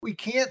We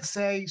can't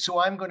say,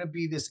 so I'm going to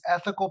be this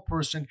ethical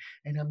person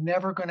and I'm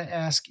never going to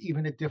ask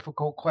even a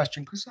difficult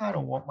question because I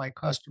don't want my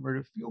customer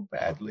to feel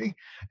badly.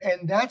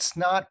 And that's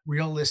not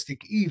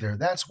realistic either.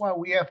 That's why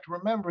we have to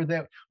remember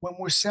that when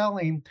we're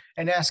selling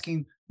and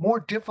asking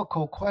more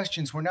difficult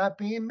questions, we're not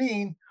being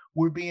mean,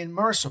 we're being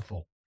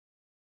merciful.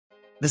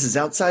 This is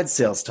Outside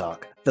Sales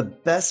Talk, the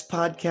best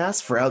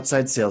podcast for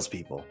outside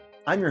salespeople.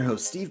 I'm your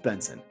host, Steve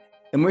Benson,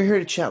 and we're here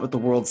to chat with the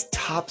world's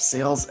top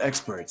sales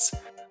experts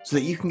so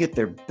that you can get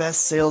their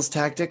best sales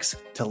tactics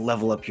to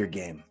level up your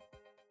game.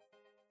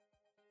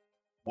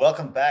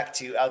 Welcome back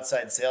to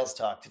Outside Sales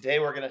Talk. Today,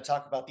 we're going to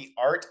talk about the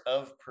art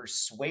of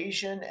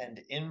persuasion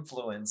and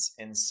influence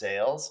in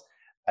sales.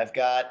 I've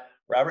got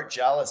Robert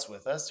Jolles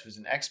with us, who's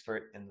an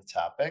expert in the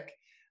topic.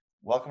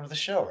 Welcome to the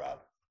show,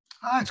 Rob.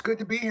 It's good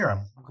to be here.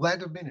 I'm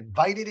glad to have been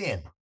invited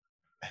in.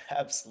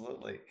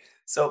 Absolutely.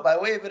 So, by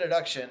way of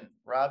introduction,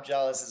 Rob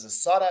Jolles is a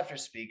sought after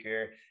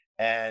speaker.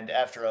 And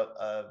after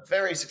a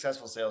very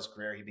successful sales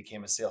career, he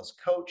became a sales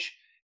coach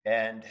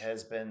and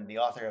has been the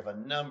author of a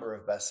number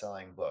of best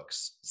selling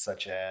books,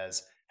 such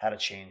as How to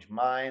Change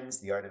Minds,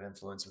 The Art of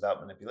Influence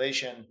Without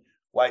Manipulation,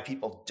 Why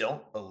People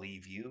Don't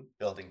Believe You,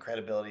 Building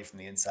Credibility from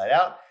the Inside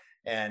Out,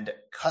 and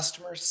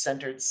Customer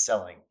Centered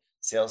Selling,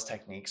 Sales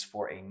Techniques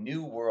for a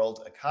New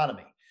World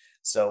Economy.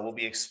 So we'll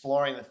be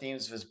exploring the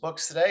themes of his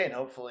books today and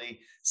hopefully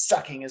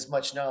sucking as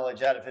much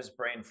knowledge out of his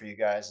brain for you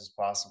guys as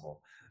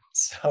possible.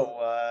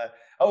 So,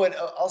 and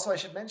also I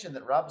should mention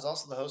that Rob is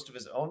also the host of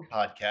his own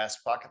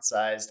podcast, Pocket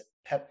Sized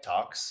Pep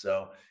Talks.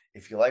 So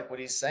if you like what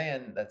he's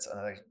saying, that's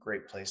another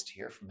great place to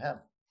hear from him.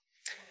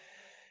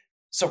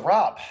 So,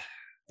 Rob,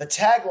 the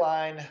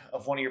tagline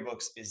of one of your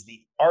books is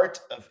The Art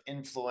of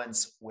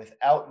Influence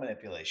Without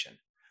Manipulation.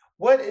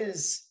 What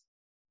is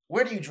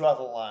Where do you draw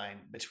the line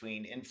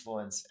between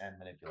influence and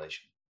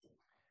manipulation?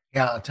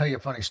 Yeah, I'll tell you a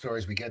funny story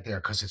as we get there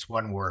because it's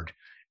one word.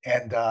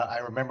 And I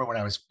remember when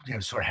I was,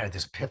 sort of had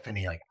this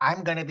epiphany, like,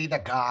 I'm going to be the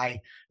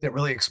guy that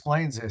really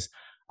explains this.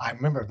 I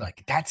remember,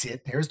 like, that's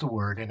it. There's the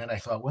word. And then I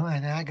thought, well,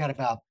 and I got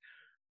about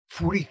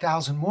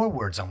 40,000 more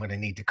words I'm going to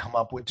need to come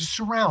up with to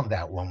surround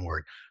that one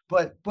word.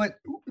 But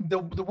the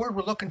word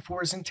we're looking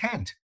for is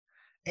intent.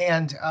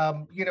 And,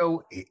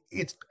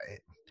 it's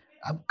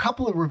a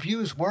couple of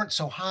reviews weren't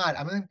so hot.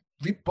 I mean,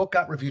 the book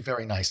got reviewed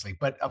very nicely,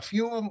 but a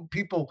few of 'em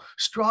people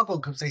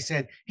struggled because they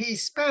said he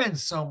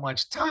spends so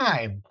much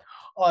time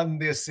on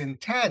this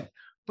intent.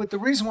 But the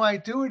reason why I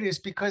do it is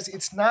because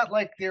it's not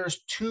like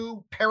there's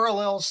two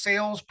parallel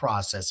sales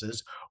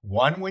processes,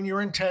 one when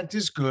your intent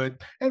is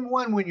good and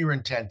one when your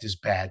intent is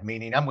bad,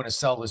 meaning I'm going to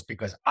sell this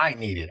because I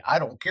need it. I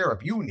don't care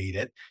if you need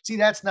it. See,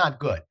 that's not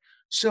good.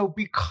 So,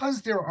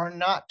 because there are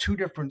not two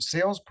different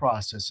sales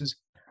processes,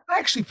 I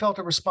actually felt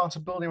a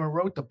responsibility when I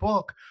wrote the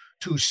book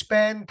to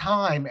spend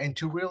time and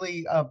to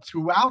really,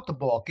 throughout the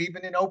book,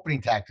 even in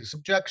opening tactics,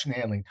 objection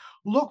handling,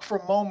 look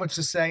for moments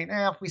to say,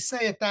 nah, if we say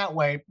it that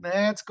way,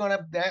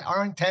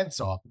 our intent's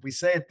off. If we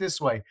say it this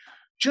way,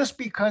 just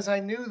because I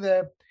knew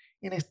that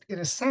in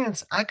a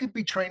sense, I could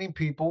be training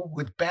people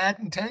with bad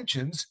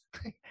intentions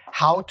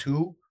how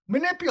to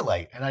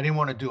manipulate. And I didn't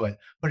want to do it,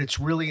 but it's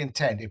really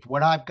intent. If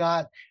what I've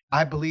got,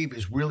 I believe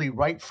is really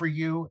right for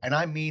you, and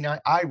I mean,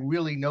 I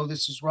really know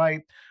this is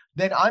right,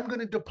 then I'm going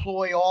to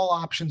deploy all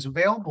options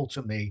available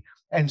to me.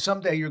 And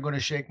someday you're going to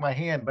shake my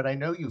hand, but I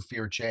know you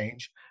fear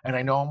change and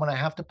I know I'm going to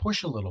have to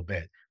push a little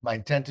bit. My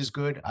intent is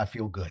good. I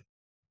feel good.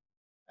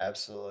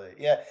 Absolutely.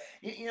 Yeah.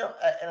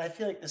 And I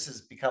feel like this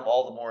has become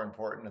all the more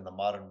important in the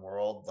modern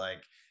world.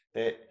 Like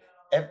that,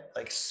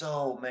 like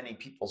so many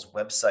people's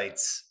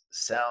websites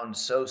sound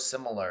so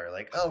similar.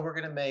 Like, oh, we're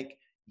going to make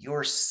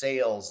your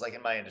sales, like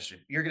in my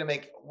industry, we're going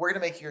to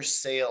make your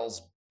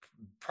sales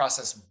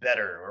process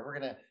better, or we're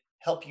going to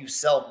help you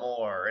sell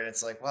more. And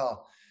it's like,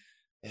 well,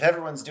 if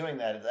everyone's doing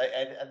that,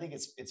 I think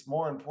it's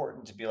more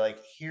important to be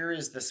like, here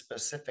is the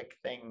specific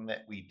thing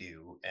that we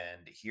do,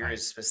 and here Right.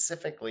 is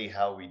specifically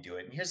how we do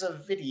it, and here's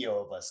a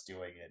video of us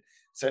doing it.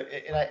 So,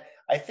 and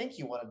I think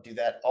you want to do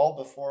that all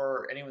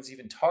before anyone's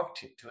even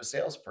talked to a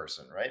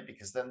salesperson, right?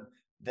 Because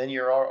then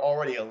you're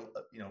already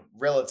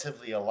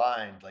relatively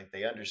aligned. Like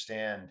they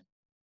understand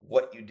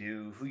what you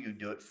do, who you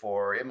do it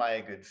for. Am I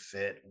a good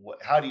fit?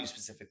 How do you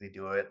specifically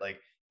do it? Like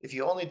if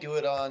you only do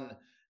it on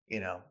you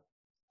know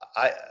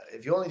I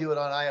if you only do it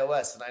on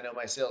iOS and I know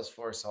my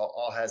Salesforce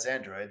all has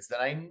Androids,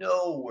 then I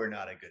know we're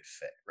not a good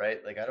fit,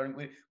 right? Like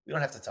we don't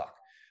have to talk.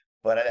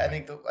 But I Right.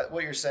 think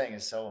what you're saying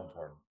is so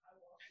important.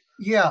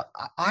 Yeah,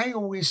 I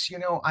always,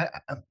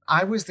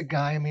 I was the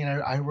guy. I mean,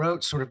 I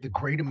wrote sort of the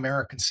Great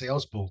American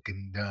Sales Book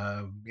in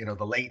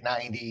the late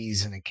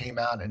 '90s, and it came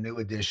out a new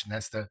edition.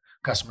 That's the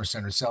Customer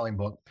Centered Selling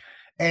Book.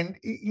 And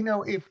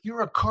if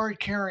you're a card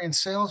carrying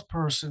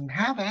salesperson,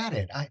 have at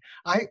it.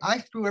 I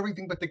threw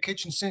everything but the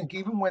kitchen sink.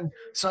 Even when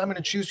Simon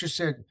and Schuster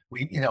said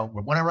we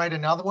want to write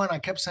another one, I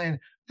kept saying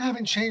I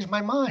haven't changed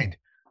my mind.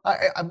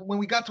 When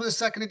we got to the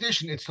second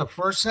edition, it's the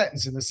first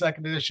sentence in the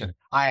second edition.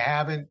 I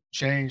haven't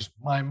changed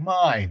my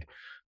mind.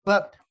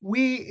 But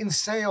we in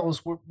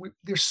sales,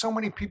 there's so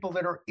many people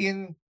that are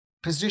in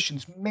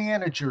positions,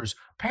 managers,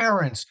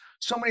 parents,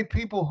 so many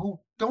people who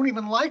don't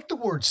even like the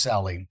word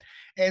selling.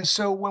 And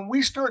so when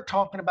we start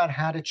talking about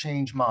how to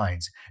change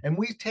minds and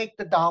we take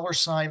the dollar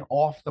sign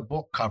off the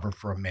book cover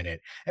for a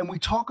minute and we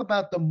talk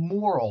about the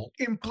moral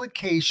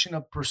implication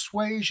of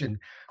persuasion,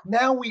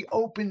 now we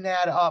open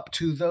that up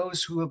to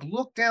those who have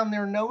looked down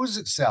their nose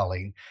at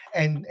selling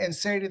and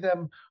say to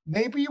them,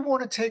 maybe you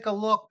want to take a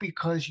look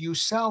because you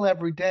sell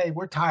every day.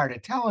 We're tired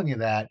of telling you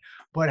that.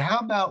 But how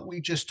about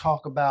we just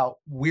talk about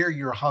where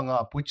you're hung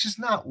up, which is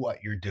not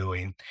what you're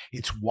doing,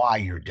 it's why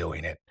you're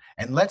doing it.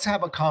 And let's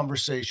have a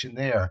conversation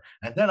there.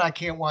 And then I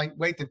can't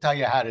wait to tell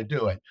you how to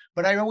do it.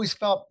 But I always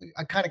felt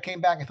I kind of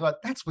came back and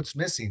thought that's what's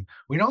missing.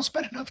 We don't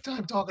spend enough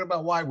time talking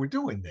about why we're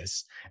doing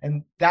this.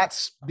 And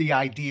that's the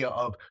idea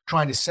of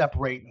trying to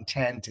separate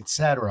intent, et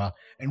cetera,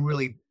 and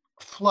really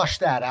flush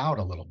that out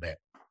a little bit.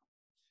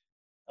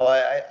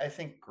 Well, I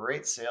think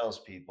great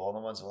salespeople, the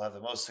ones who will have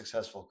the most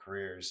successful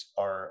careers,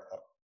 are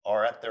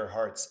at their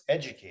hearts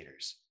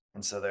educators,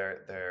 and so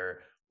they're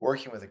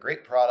working with a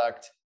great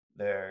product.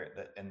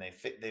 And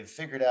they've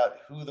figured out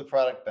who the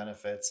product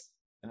benefits,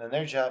 and then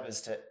their job is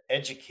to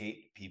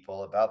educate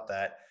people about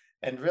that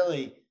and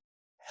really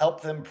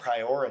help them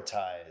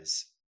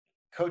prioritize,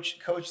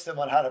 coach them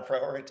on how to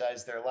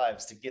prioritize their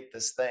lives to get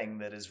this thing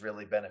that is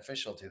really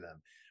beneficial to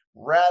them,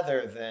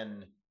 rather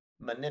than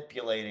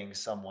manipulating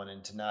someone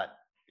into not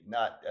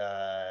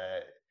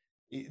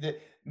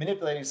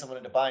manipulating someone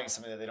into buying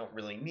something that they don't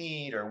really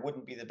need or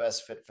wouldn't be the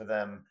best fit for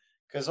them.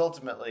 Because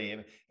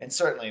ultimately, and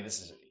certainly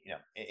this is,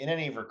 in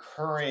any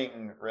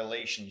recurring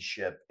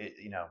relationship,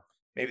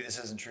 maybe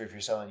this isn't true if you're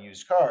selling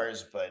used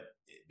cars, but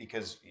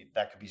because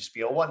that could be just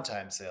be a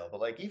one-time sale. But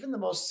like even the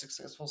most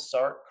successful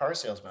car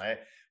salesman,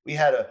 we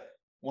had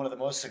one of the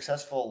most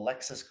successful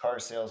Lexus car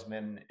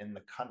salesmen in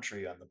the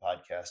country on the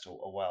podcast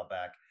a while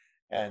back,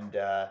 and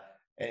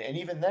and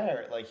even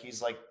there, like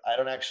he's like, I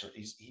don't actually,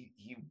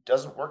 he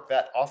doesn't work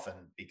that often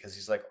because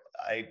he's like,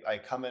 I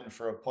come in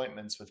for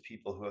appointments with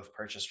people who have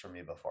purchased from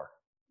me before.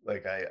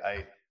 Like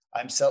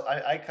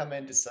I come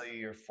in to sell you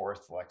your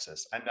fourth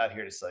Lexus. I'm not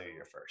here to sell you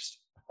your first.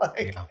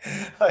 Like, Yeah.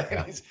 like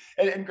Yeah.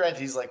 and granted,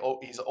 he's like, oh,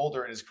 he's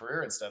older in his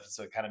career and stuff,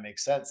 so it kind of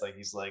makes sense. Like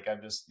he's like,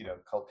 I'm just,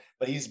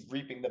 but he's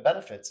reaping the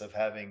benefits of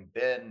having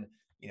been,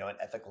 an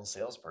ethical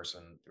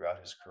salesperson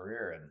throughout his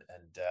career, and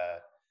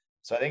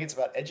so I think it's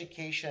about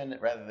education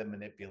rather than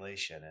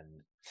manipulation.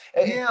 And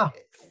Yeah.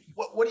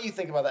 what do you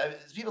think about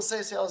that? People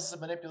say sales is a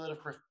manipulative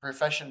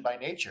profession by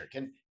nature.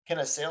 Can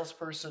a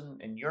salesperson,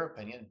 in your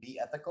opinion, be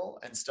ethical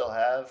and still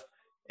have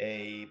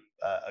a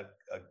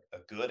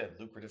good and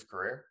lucrative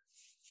career?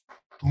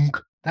 Thunk.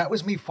 That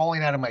was me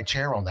falling out of my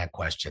chair on that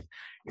question.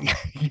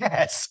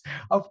 Yes,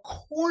 of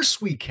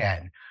course we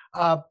can.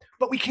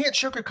 But we can't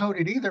sugarcoat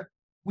it either.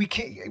 We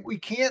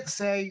can't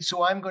say,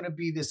 so I'm going to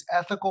be this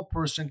ethical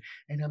person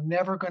and I'm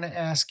never going to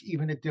ask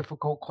even a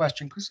difficult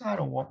question because I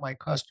don't want my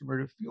customer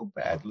to feel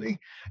badly.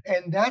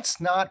 And that's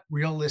not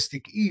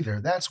realistic either.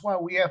 That's why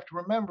we have to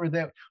remember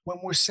that when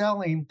we're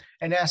selling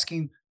and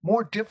asking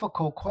more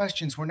difficult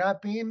questions, we're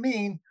not being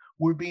mean,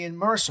 we're being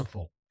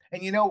merciful.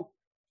 And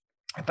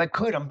if I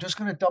could, I'm just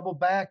going to double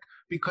back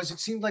because it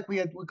seemed like we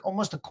had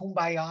almost a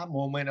kumbaya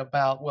moment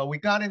about, well, we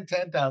got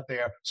intent out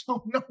there.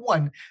 So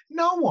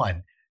no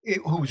one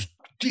who's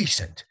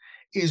decent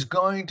is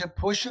going to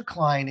push a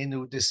client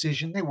into a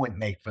decision they wouldn't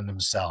make for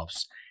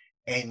themselves.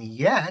 And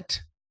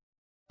yet,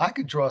 I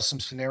could draw some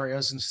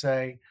scenarios and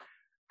say,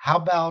 how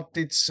about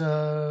it's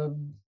 2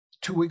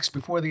 weeks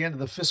before the end of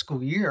the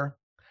fiscal year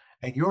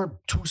and you're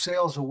two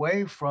sales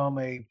away from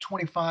a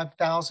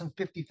 $25,000,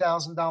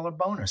 $50,000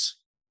 bonus?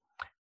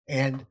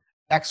 And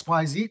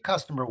XYZ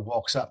customer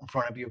walks up in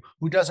front of you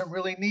who doesn't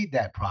really need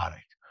that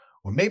product.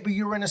 Or maybe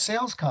you're in a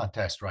sales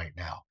contest right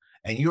now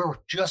and you're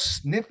just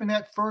sniffing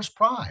at first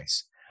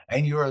prize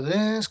and you're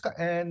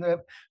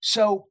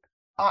so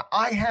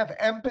I have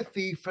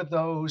empathy for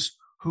those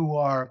who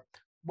are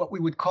what we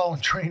would call in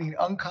training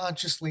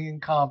unconsciously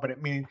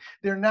incompetent, meaning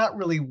they're not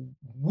really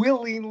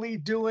willingly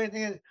doing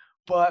it,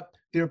 but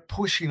they're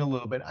pushing a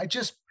little bit. I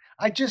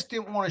just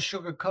didn't want to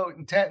sugarcoat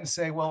intent and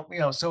say, well,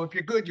 so if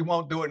you're good, you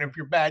won't do it. And if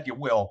you're bad, you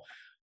will.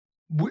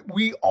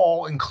 We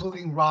all,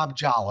 including Rob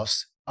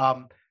Jollis,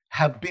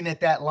 have been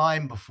at that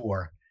line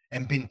before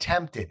and been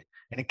tempted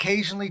and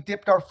occasionally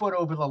dipped our foot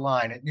over the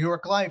line. At New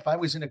York Life, I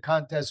was in a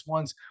contest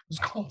once, it was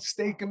called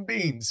Steak and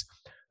Beans.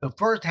 The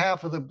first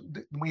half of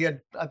we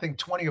had, I think,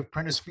 20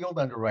 apprentice field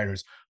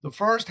underwriters. The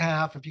first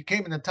half, if you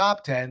came in the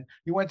top 10,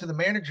 you went to the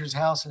manager's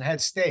house and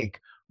had steak.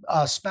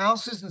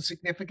 Spouses and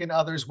significant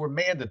others were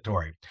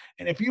mandatory.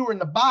 And if you were in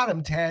the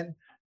bottom 10,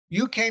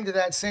 you came to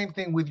that same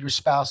thing with your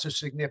spouse or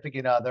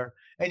significant other,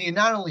 and you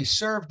not only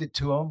served it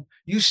to them,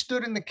 you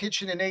stood in the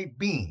kitchen and ate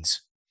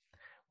beans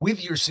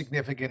with your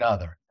significant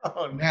other.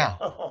 Oh Now,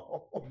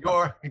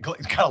 no.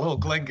 it's got a little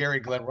Glengarry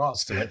Glen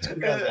Ross to it too,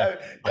 doesn't it?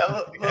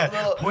 Yeah,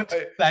 Yeah, put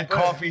that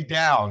coffee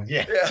down.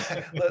 Yeah.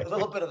 yeah, a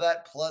little bit of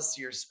that plus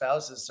your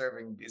spouse is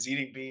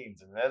eating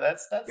beans, and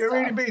that's You're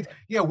eating tough. beans.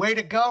 Yeah, way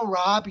to go,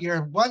 Rob.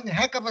 You're one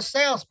heck of a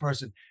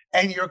salesperson,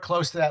 and you're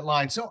close to that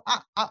line. So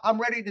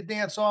I'm ready to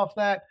dance off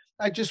that.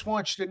 I just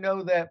want you to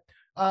know that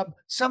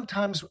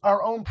Sometimes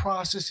our own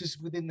processes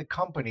within the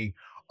company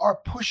are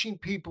pushing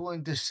people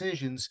in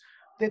decisions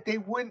that they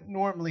wouldn't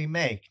normally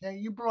make. Now,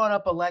 you brought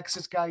up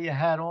Alexis guy you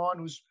had on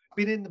who's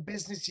been in the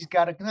business. He's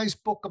got a nice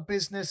book of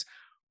business.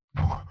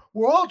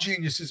 We're all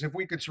geniuses if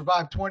we could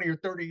survive 20 or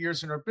 30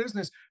 years in our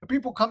business. And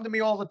people come to me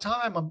all the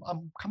time.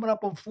 I'm coming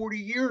up on 40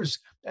 years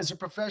as a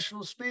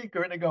professional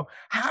speaker, and they go,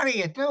 "How do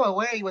you do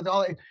away with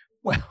all it?"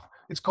 Well,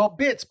 it's called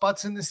bits,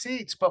 butts in the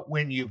seats. But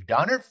when you've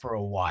done it for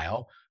a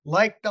while,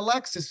 like the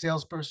Lexus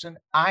salesperson,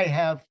 I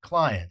have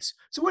clients.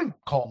 So I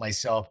wouldn't call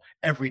myself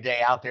every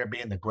day out there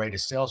being the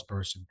greatest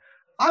salesperson.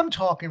 I'm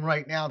talking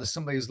right now to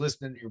somebody who's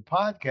listening to your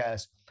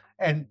podcast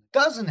and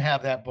doesn't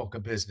have that book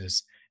of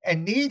business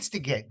and needs to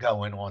get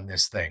going on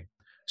this thing.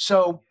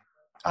 So,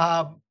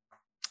 um,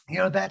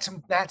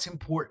 that's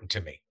important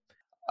to me.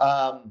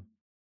 Um,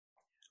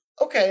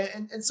 okay,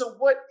 and so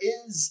what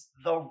is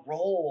the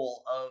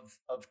role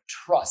of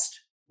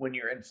trust when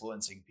you're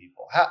influencing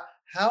people?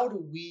 How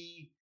do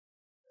we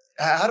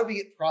how do we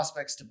get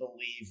prospects to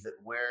believe that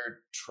we're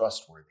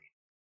trustworthy?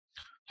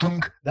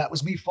 Thunk. That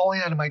was me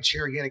falling out of my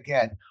chair yet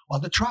again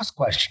on the trust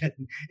question.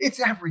 It's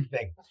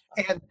everything.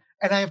 And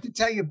and I have to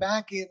tell you,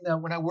 back in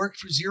when I worked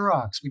for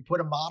Xerox, we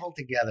put a model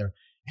together.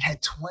 It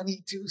had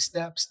 22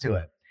 steps to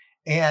it,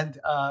 and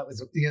it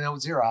was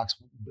Xerox,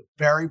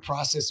 very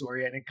process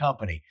oriented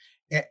company,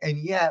 and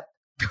yet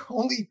the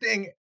only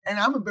thing, and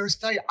I'm embarrassed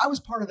to tell you, I was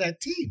part of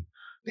that team.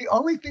 The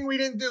only thing we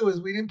didn't do is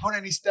we didn't put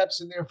any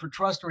steps in there for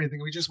trust or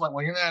anything. We just went,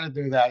 well, you know how to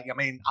do that. I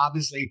mean,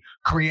 obviously,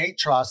 create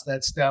trust.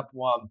 That's step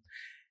one.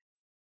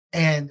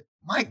 And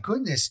my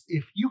goodness,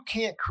 if you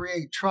can't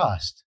create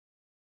trust,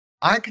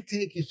 I could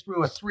take you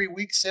through a 3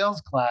 week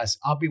sales class.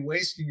 I'll be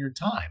wasting your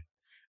time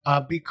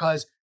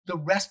because the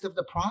rest of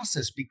the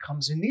process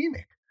becomes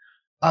anemic.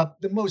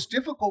 The most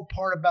difficult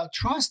part about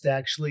trust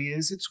actually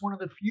is it's one of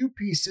the few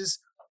pieces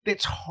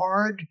that's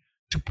hard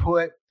to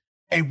put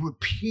a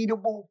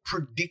repeatable,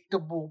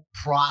 predictable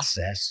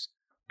process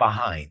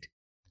behind.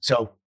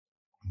 So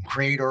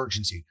create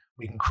urgency.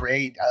 We can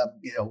create,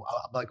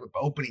 like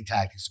opening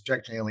tactics,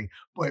 objection handling,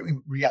 but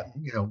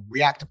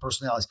react to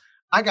personalities.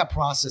 I got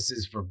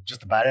processes for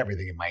just about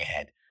everything in my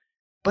head,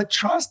 but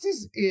trust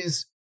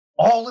is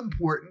all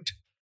important.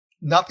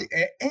 Nothing,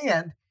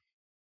 and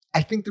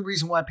I think the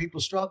reason why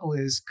people struggle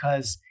is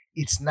because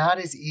it's not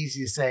as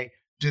easy to say,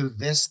 do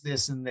this,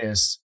 this, and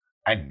this,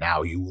 and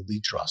now you will be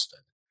trusted.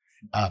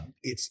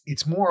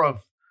 It's more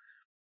of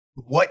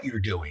what you're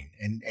doing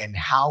and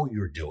how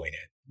you're doing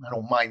it. I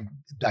don't mind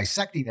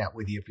dissecting that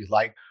with you if you'd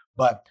like,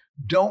 but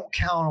don't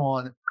count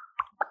on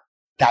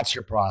that's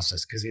your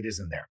process because it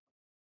isn't there.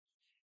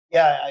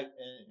 Yeah,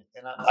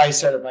 I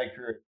started my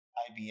career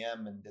at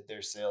IBM and did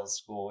their sales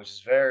school, which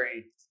is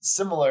very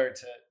similar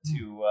to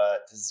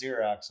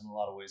Xerox in a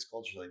lot of ways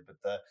culturally,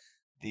 but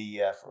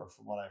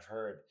from what I've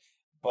heard.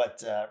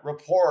 But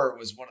rapport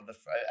was one of the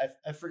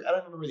I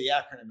don't remember the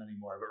acronym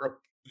anymore, but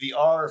the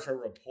R for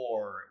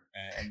rapport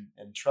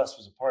and trust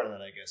was a part of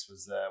that. I guess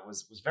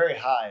was very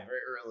high, very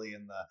early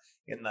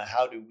in the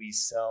how do we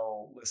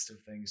sell list of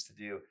things to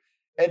do.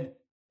 And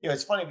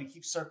it's funny we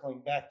keep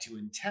circling back to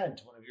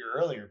intent, one of your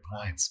earlier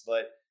Right. points,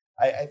 but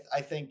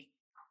I think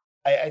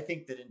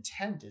that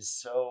intent is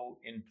so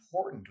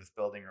important with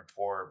building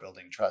rapport or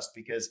building trust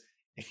because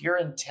if your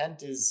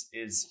intent is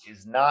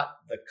not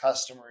the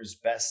customer's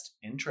best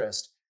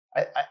interest,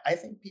 I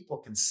think people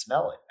can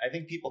smell it. I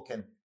think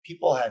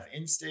people have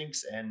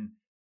instincts and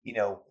you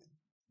know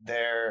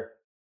they're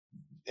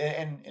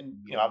and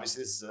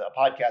obviously this is a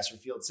podcast for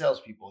field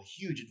salespeople, a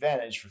huge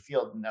advantage for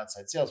field and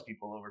outside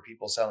salespeople over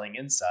people selling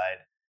inside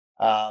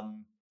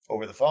um,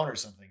 over the phone or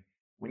something.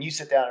 When you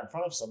sit down in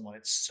front of someone,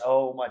 it's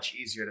so much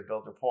easier to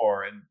build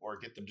rapport and or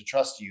get them to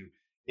trust you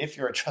if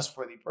you're a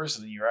trustworthy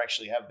person and you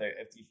actually have their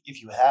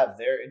if you have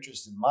their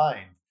interest in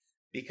mind.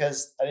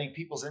 Because I think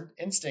people's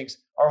instincts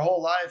our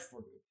whole life,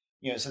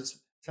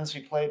 since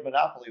we played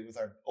Monopoly with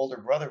our older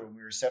brother when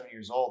we were 7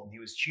 years old and he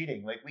was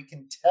cheating, like we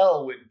can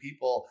tell when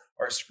people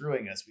are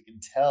screwing us. We can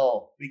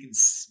tell, we can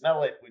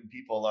smell it when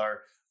people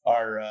are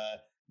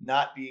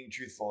not being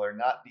truthful or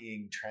not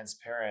being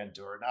transparent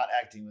or not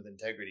acting with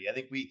integrity. I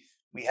think we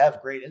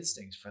have great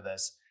instincts for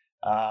this.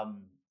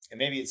 And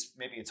maybe it's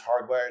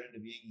hardwired into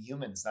being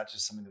humans, not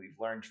just something that we've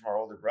learned from our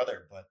older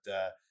brother. But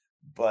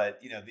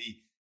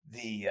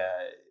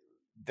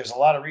there's a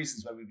lot of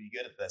reasons why we'd be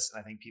good at this, and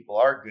I think people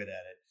are good at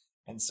it.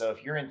 And so,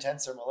 if your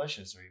intents are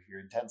malicious, or if your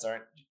intents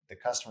aren't the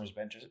customer's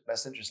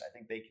best interest, I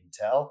think they can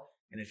tell.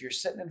 And if you're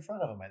sitting in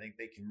front of them, I think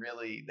they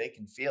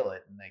can feel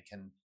it, and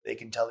they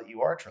can tell that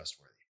you are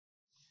trustworthy.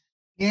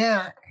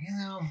 Yeah,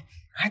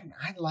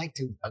 I'd like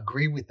to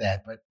agree with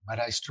that, but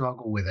I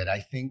struggle with it. I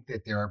think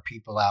that there are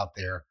people out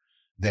there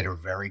that are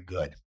very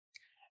good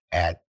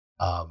at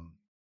um,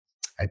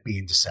 at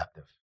being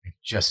deceptive. It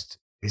just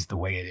is the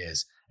way it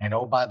is. And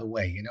oh, by the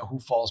way, you know who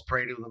falls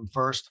prey to them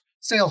first?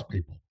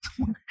 Salespeople.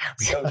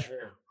 So true.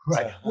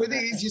 Right. So We're the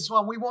easiest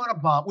one. We want to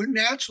bond. We're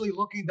naturally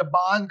looking to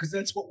bond because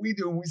that's what we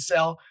do when we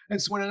sell.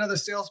 And so when another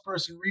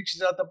salesperson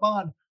reaches out to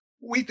bond,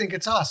 we think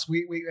it's us.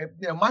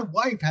 My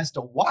wife has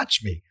to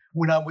watch me.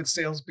 when I'm with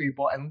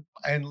salespeople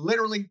and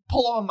literally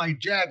pull on my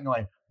jag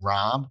going,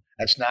 Rob,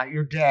 that's not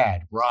your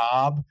dad.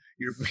 Rob,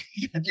 you're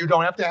you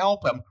don't have to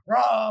help him.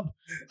 Rob.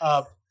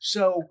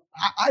 So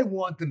I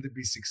want them to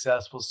be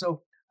successful.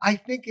 So I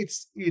think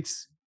it's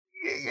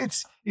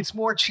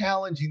more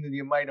challenging than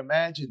you might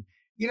imagine.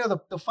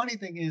 The funny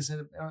thing is,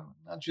 and I'm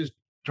not just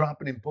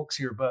dropping in books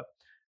here, but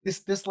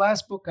this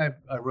last book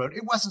I wrote,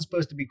 it wasn't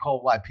supposed to be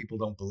called "Why People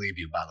Don't Believe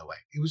You." By the way,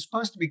 it was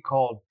supposed to be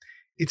called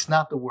 "It's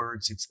Not the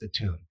Words, It's the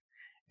Tune."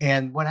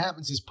 And what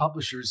happens is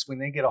publishers, when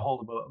they get a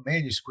hold of a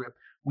manuscript,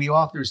 we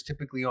authors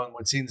typically own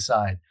what's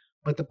inside,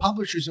 but the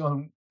publishers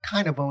own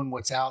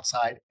what's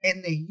outside,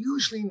 and they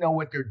usually know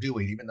what they're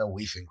doing, even though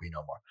we think we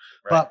know more.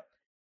 Right. But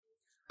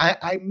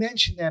I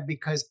mention that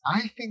because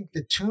I think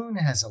the tune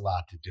has a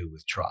lot to do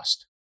with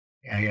trust.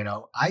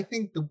 Yeah, I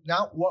think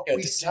not what Yeah,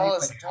 we say, tell but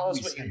us how tell we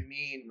us what say you it.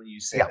 mean when you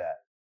say Yeah, that.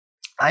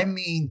 I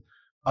mean,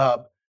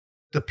 uh,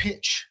 the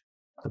pitch,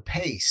 the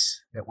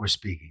pace that we're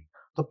speaking,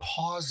 the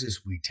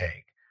pauses we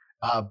take.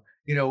 Um,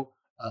 you know,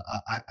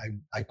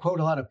 I quote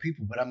a lot of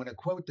people, but I'm going to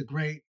quote the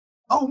great,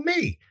 oh,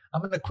 me.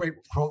 I'm going to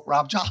quote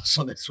Rob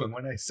Johnson on this one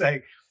when I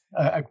say,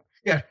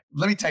 yeah,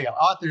 let me tell you,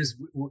 authors,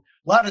 a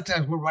lot of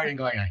times we're writing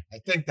going, I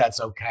think that's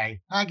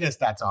okay. I guess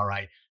that's all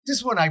right.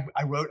 This one I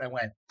wrote, I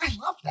went, I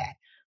love that.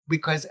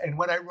 And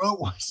what I wrote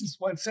was this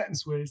one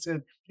sentence where it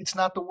said, it's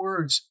not the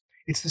words,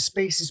 it's the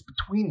spaces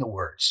between the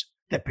words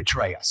that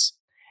betray us.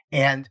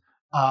 And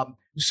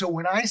so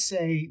when I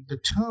say the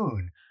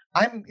tune,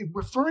 I'm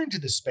referring to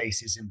the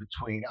spaces in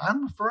between.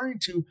 I'm referring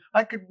to,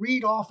 I could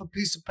read off a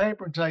piece of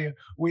paper and tell you,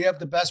 we have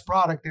the best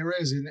product there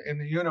is in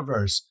the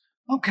universe.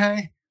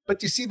 Okay.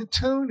 But you see, the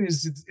tune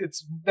is,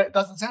 that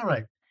doesn't sound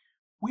right.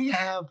 We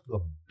have the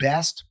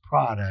best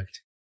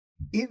product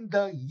in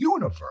the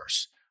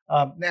universe.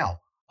 Now,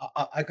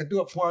 I could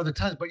do it 4 other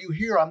times, but you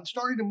hear I'm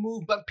starting to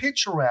move the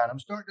pitch around. I'm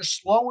starting to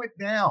slow it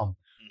down.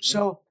 Mhm.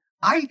 So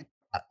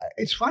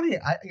it's funny.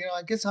 I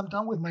guess I'm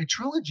done with my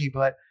trilogy,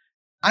 but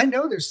I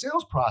know there's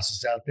sales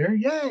process out there.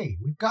 Yay,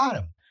 we've got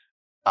them.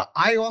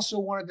 I also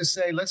wanted to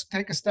say, let's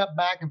take a step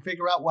back and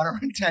figure out what our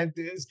intent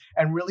is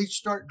and really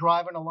start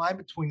driving a line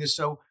between this.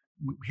 So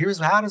here's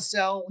how to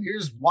sell.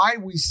 Here's why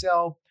we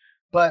sell.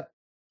 But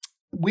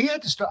I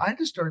had to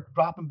start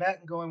dropping back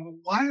and going, well,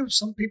 why are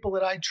some people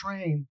that I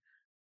train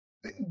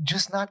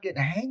just not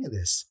getting a hang of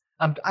this?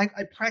 I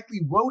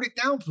practically wrote it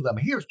down for them.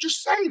 Here,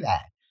 just say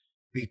that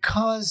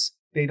because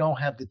they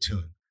don't have the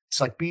tune. It's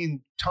like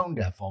being tone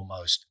deaf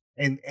almost.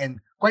 And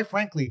quite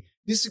frankly,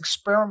 this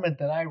experiment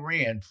that I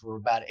ran for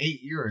about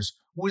 8 years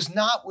was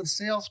not with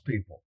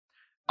salespeople.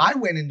 I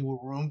went into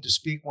a room to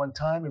speak one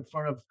time in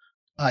front of,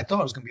 I thought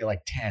it was going to be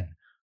like 10,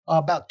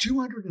 about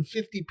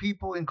 250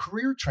 people in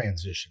career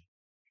transition,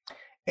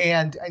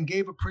 and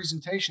gave a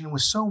presentation and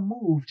was so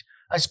moved.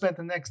 I spent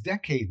the next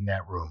decade in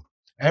that room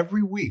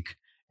every week.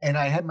 And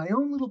I had my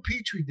own little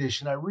petri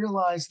dish. And I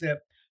realized that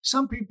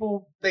some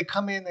people, they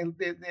come in,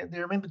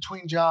 they're in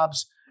between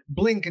jobs,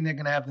 blink, and they're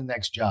going to have the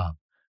next job.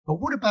 But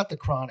what about the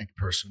chronic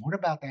person? What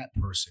about that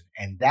person?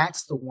 And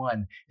that's the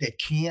one that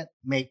can't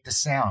make the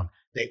sound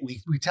that we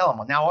tell them.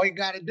 Well, now all you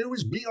got to do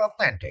is be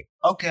authentic.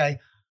 Okay,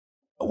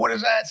 what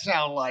does that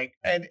sound like?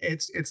 And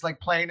it's like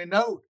playing a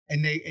note,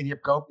 and you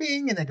go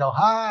bing, and they go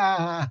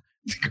ha.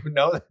 They go,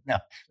 no,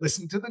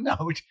 listen to the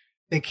note.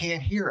 They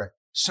can't hear it.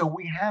 So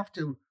we have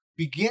to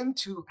begin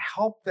to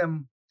help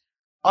them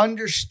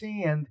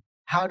understand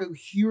how to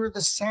hear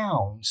the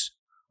sounds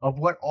of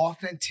what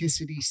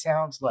authenticity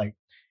sounds like.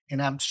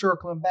 And I'm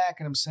circling back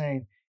and I'm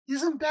saying,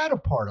 isn't that a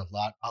part of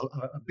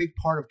a big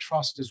part of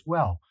trust as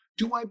well?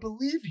 Do I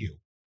believe you?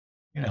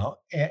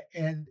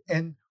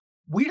 And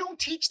we don't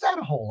teach that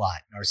a whole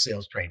lot in our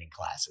sales training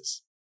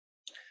classes.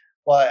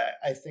 Well,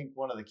 I think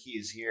one of the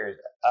keys here is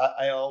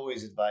I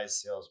always advise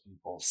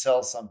salespeople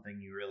sell something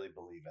you really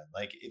believe in.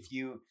 Like if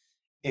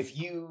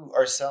you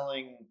are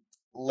selling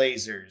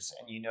lasers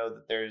and you know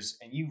that there's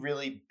and you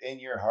really in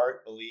your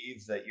heart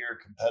believe that your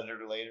competitor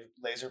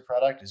laser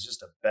product is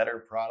just a better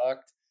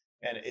product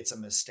and it's a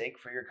mistake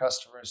for your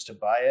customers to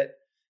buy it.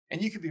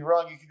 And you could be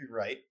wrong, you could be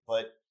right,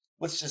 but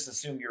let's just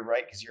assume you're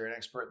right because you're an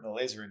expert in the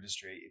laser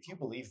industry. If you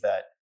believe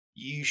that,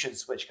 you should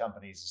switch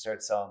companies and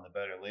start selling the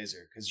better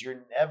laser because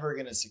you're never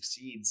going to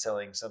succeed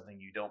selling something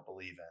you don't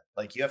believe in.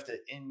 Like you have to,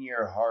 in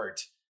your heart,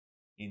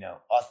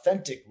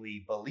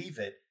 authentically believe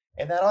it.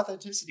 And that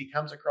authenticity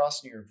comes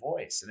across in your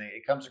voice and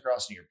it comes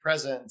across in your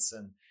presence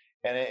and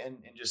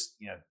just,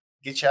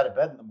 get you out of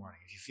bed in the morning.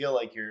 If you feel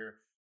like you're,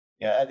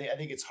 yeah, I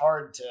think it's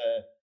hard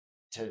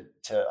to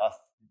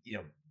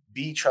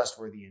be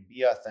trustworthy and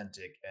be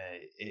authentic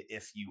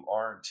if you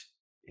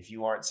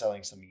aren't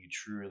selling something you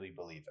truly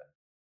believe in.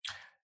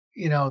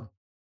 You know,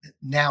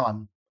 Now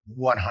I'm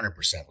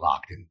 100%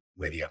 locked in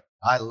with you.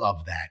 I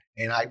love that.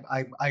 And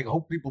I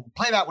hope people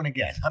play that one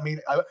again. I mean,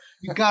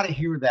 you got to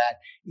hear that.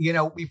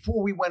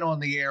 Before we went on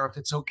the air, if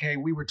it's okay,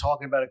 we were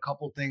talking about a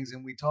couple things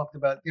and we talked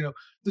about,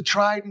 the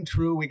tried and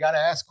true. We got to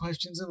ask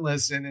questions and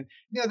listen. And,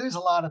 there's a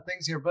lot of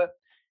things here. But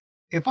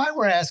if I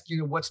were asking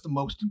you what's the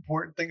most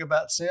important thing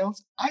about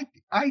sales,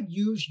 I'd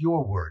use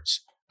your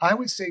words. I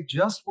would say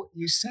just what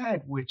you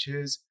said, which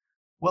is,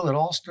 well, it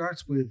all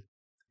starts with,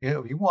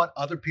 you want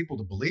other people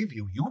to believe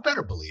you, you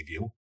better believe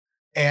you.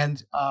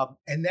 And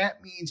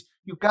that means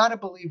you got to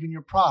believe in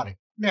your product.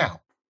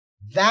 Now,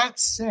 that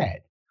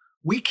said,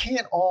 we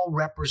can't all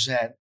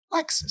represent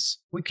Lexus.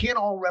 We can't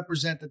all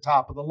represent the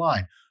top of the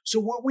line. So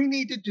what we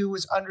need to do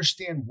is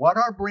understand what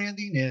our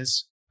branding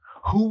is,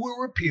 who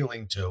we're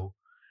appealing to,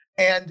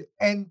 and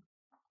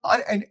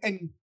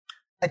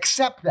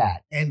accept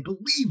that and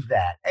believe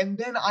that, and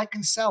then I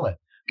can sell it.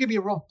 I'll give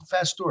you a real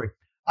fast story.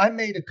 I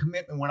made a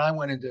commitment when I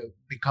went in to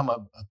become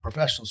a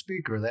professional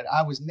speaker that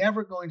I was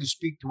never going to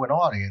speak to an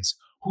audience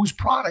whose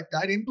product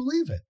I didn't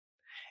believe in.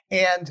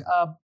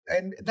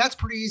 And that's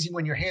pretty easy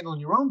when you're handling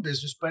your own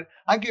business. But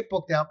I get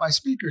booked out by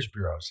speakers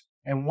bureaus.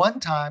 And one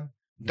time,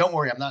 don't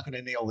worry, I'm not going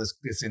to nail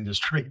this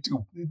industry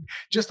too.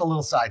 Just a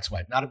little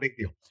sideswipe, not a big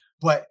deal.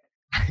 But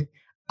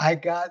I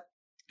got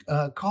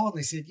called and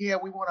they said, "Yeah,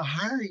 we want to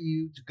hire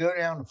you to go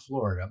down to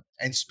Florida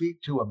and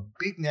speak to a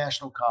big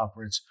national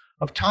conference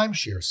of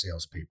timeshare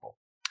salespeople."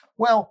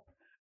 Well,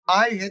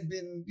 I had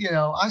been,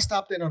 I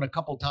stopped in on a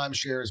couple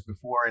timeshares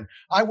before, and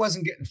I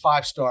wasn't getting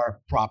five-star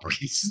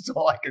properties. That's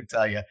all I can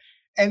tell you.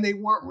 And they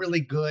weren't really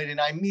good.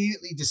 And I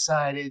immediately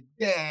decided,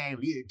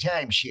 damn,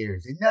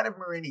 timeshares, and none of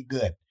them are any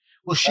good.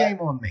 Well, That shame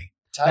on me.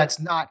 time That's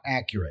not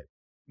accurate.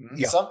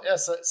 Yeah, Some, yeah,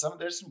 some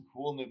there's some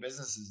cool new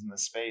businesses in the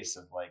space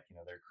of, like,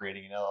 they're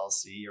creating an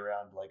LLC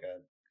around like a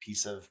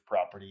piece of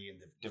property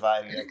and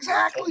dividing it up to 10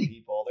 exactly.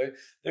 people.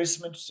 There's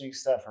some interesting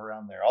stuff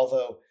around there.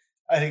 Although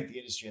I think the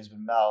industry has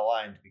been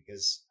malaligned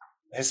because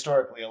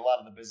historically a lot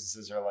of the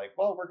businesses are like,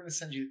 well, we're going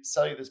to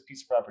sell you this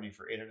piece of property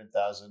for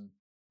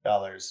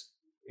 $800,000.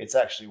 It's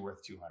actually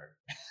worth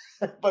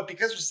 200. But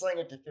because we're selling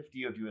it to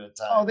 50 of you at a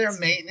Oh, time, there are it's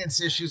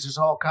maintenance issues. There's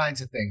all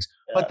kinds of things.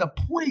 But yeah. the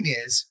point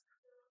is,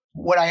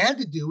 what I had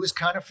to do is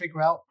kind of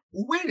figure out,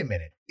 well, wait a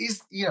minute,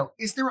 is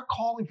there a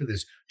calling for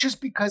this?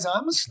 Just because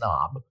I'm a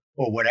snob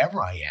or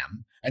whatever I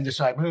am and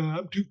decide,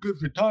 I'm too good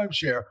for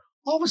timeshare,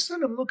 all of a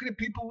sudden I'm looking at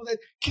people that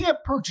can't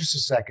purchase a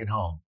second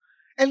home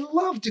and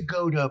love to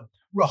go to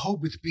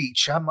Rehoboth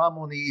Beach. I'm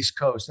on the East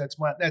Coast. That's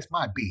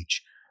my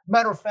beach.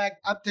 Matter of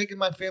fact, I've taken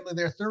my family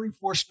there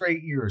 34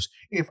 straight years.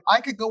 If I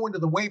could go into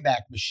the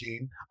Wayback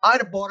Machine, I'd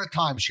have bought a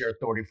timeshare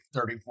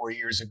 34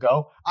 years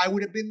ago. I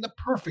would have been the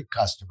perfect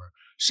customer.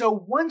 So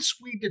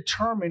once we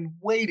determine,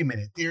 wait a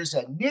minute, there's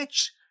a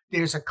niche,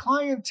 there's a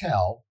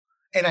clientele,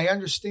 and I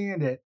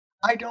understand it,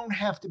 I don't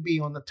have to be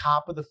on the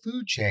top of the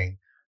food chain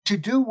to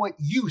do what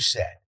you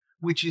said,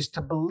 which is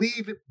to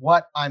believe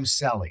what I'm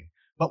selling.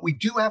 But we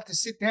do have to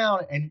sit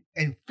down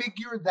and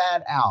figure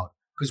that out,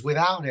 because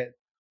without it,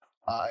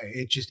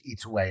 it just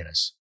eats away at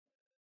us.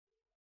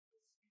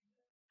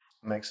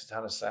 Makes a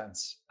ton of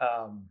sense.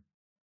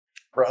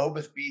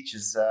 Rehoboth Beach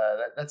is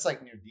that's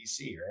like near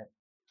DC, right?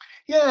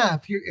 Yeah,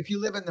 if you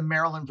live in the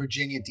Maryland,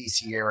 Virginia,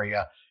 DC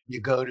area,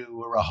 you go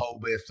to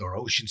Rehoboth or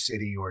Ocean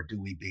City or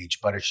Dewey Beach.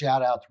 But a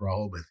shout out to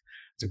Rehoboth.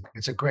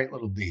 It's a great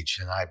little beach,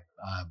 and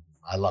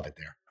I love it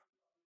there.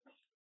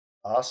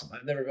 Awesome.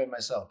 I've never been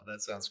myself, but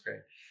that sounds great.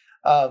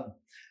 Um,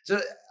 so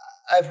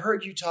I've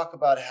heard you talk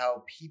about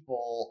how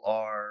people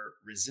are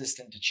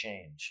resistant to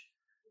change.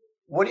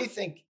 What do you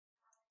think?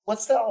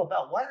 What's that all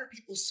about? Why are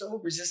people so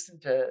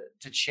resistant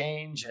to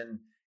change?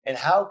 And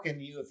how can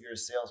you, if you're a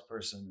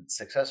salesperson,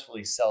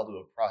 successfully sell to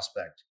a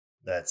prospect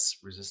that's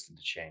resistant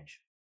to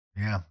change?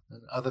 Yeah.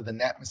 Other than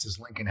that, Mrs.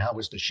 Lincoln, how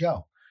was the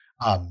show?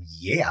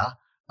 Yeah,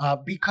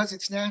 because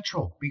it's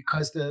natural.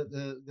 Because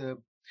the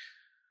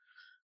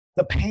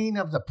pain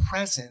of the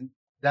present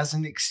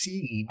doesn't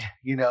exceed,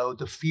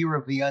 the fear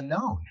of the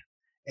unknown.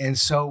 And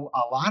so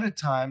a lot of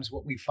times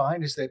what we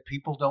find is that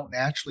people don't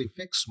naturally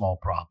fix small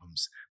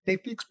problems. They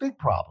fix big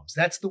problems.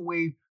 That's the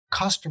way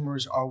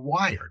customers are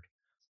wired.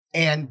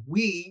 And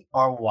we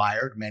are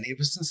wired, many of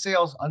us in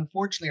sales,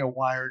 unfortunately, are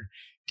wired.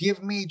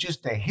 Give me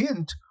just a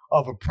hint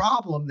of a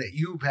problem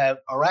that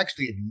are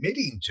actually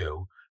admitting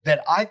to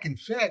that I can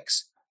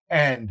fix.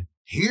 And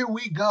here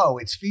we go.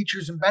 It's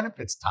features and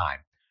benefits time.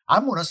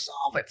 I'm going to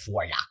solve it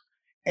for you.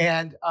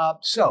 And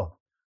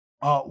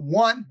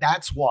one,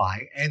 that's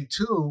why. And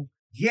two,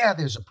 yeah,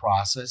 there's a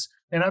process.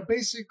 And I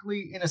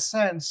basically, in a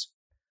sense,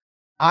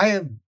 I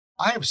have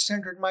I have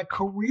centered my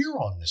career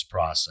on this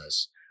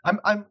process.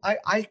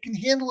 I can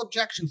handle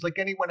objections like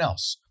anyone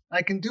else.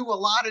 I can do a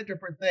lot of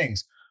different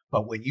things.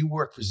 But when you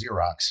work for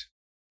Xerox,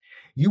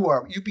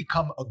 you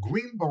become a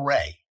green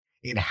beret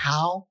in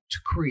how to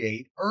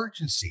create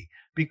urgency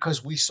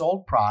because we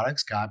sold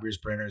products, copiers,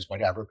 printers,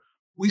 whatever.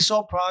 We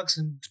sold products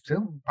and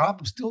still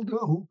probably still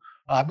do.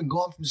 I've been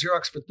going from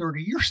Xerox for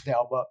 30 years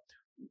now, but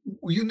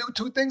you knew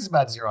two things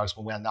about Xerox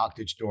when we knocked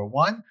at your door.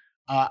 One,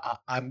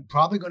 I'm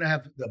probably going to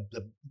have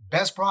the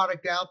best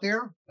product out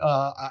there,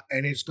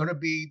 and it's going to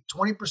be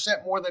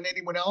 20% more than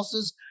anyone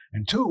else's.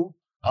 And two,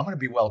 I'm going to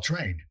be well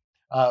trained.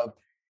 Uh,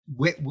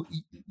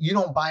 you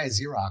don't buy a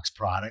Xerox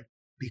product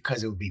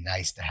because it would be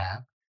nice to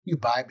have. You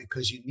buy it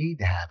because you need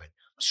to have it.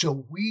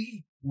 So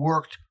we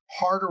worked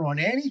harder on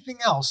anything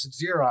else at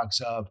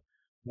Xerox of,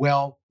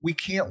 well, we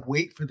can't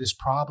wait for this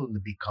problem to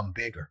become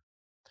bigger.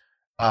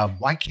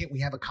 Why can't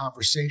we have a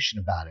conversation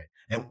about it?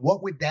 And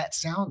what would that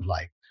sound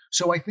like?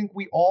 So I think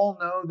we all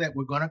know that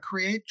we're going to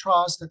create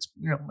trust. That's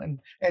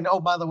and oh,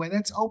 by the way,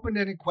 that's open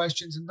to any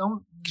questions and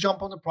don't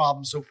jump on the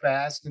problem so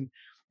fast and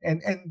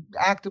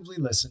actively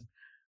listen.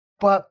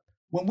 But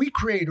when we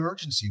create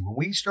urgency, when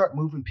we start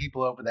moving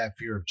people over that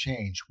fear of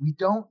change, we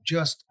don't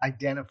just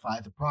identify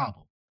the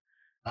problem.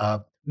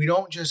 We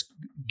don't just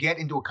get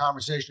into a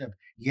conversation of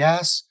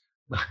yes,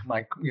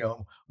 my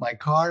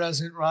car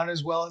doesn't run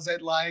as well as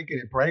I'd like,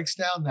 and it breaks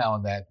down now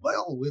and then.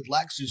 Well, with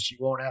Lexus, you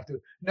won't have to.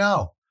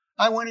 No,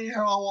 I want to hear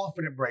how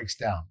often it breaks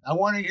down. I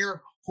want to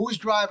hear who's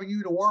driving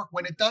you to work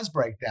when it does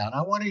break down.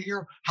 I want to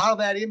hear how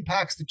that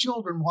impacts the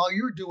children while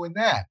you're doing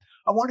that.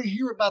 I want to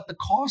hear about the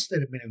costs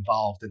that have been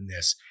involved in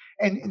this.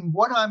 And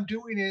what I'm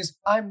doing is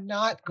I'm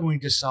not going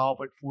to solve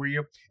it for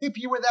you. If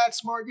you were that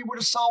smart, you would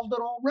have solved it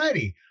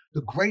already.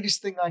 The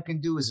greatest thing I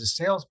can do as a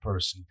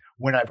salesperson,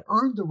 when I've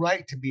earned the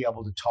right to be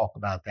able to talk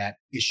about that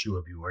issue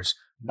of yours,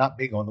 not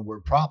big on the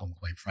word problem,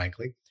 quite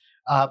frankly,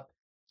 uh,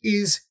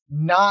 is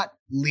not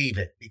leave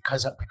it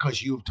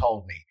because you've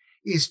told me.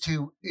 Is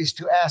to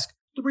ask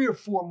three or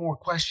four more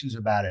questions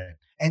about it,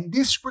 and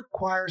this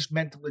requires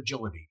mental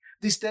agility.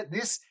 This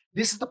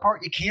is the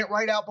part you can't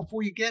write out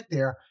before you get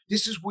there.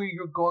 This is where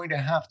you're going to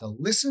have to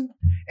listen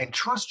and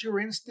trust your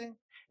instinct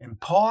and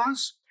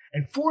pause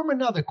and form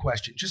another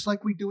question, just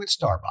like we do at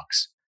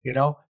Starbucks.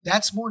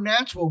 That's more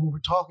natural when we're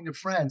talking to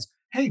friends.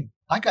 Hey,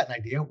 I got an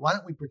idea. Why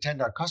don't we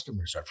pretend our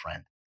customer's our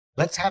friend?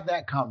 Let's have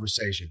that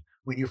conversation.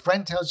 When your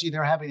friend tells you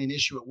they're having an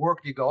issue at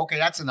work, you go, okay,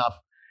 that's enough.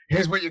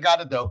 Here's what you got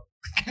to do.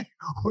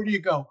 Or do you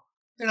go,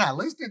 they're not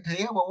listening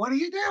to you. Well, what do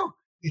you do?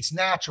 It's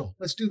natural.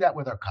 Let's do that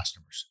with our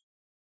customers.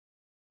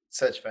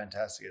 Such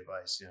fantastic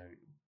advice.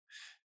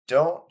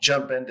 Don't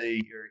jump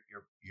into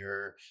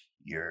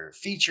your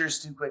features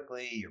too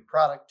quickly, your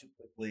product too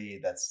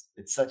quickly.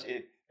 It's such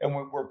it, and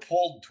we're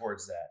pulled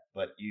towards that.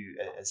 But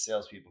as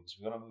salespeople, because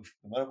we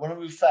want to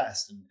move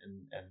fast and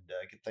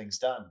get things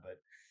done. But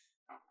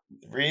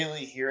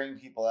really hearing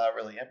people out,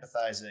 really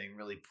empathizing,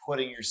 really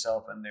putting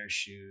yourself in their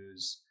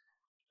shoes.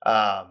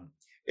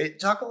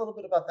 Talk a little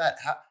bit about that.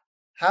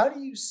 How do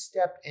you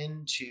step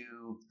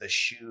into the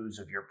shoes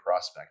of your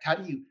prospect? How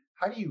do you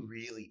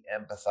really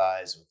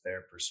empathize with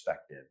their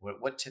perspective?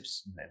 What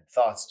tips and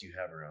thoughts do you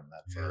have around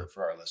that Yeah.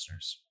 for our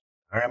listeners?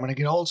 All right, I'm going to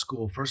get old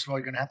school. First of all,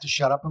 you're going to have to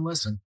shut up and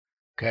listen.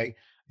 Okay.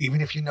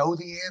 Even if you know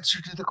the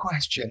answer to the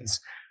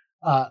questions,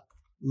 uh,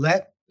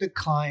 let the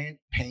client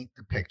paint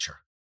the picture.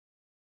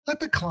 Let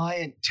the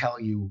client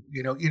tell you,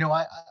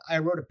 I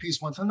wrote a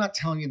piece once. I'm not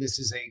telling you this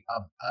is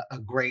a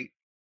great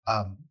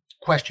um,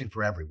 question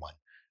for everyone,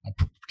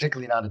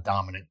 particularly not a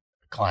dominant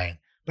client,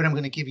 but I'm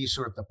going to give you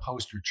sort of the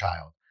poster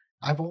child.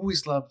 I've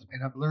always loved,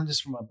 and I've learned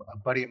this from a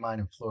buddy of mine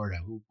in Florida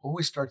who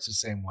always starts the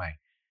same way.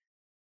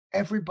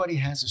 Everybody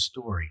has a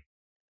story.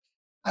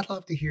 I'd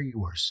love to hear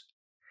yours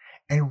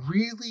and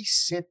really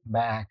sit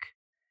back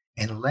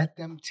and let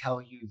them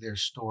tell you their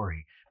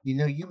story.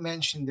 You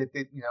mentioned that,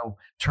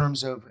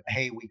 terms of,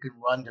 hey, we can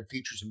run the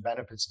features and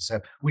benefits and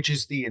stuff, which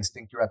is the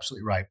instinct. You're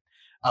absolutely right.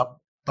 Uh,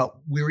 but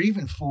we're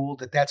even fooled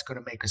that that's going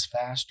to make us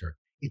faster.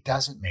 It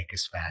doesn't make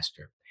us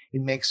faster.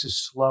 It makes us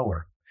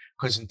slower.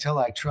 Because until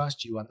I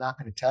trust you, I'm not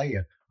going to tell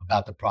you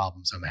about the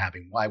problems I'm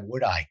having. Why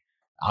would I?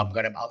 I'll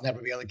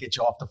never be able to get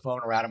you off the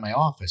phone or out of my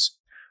office.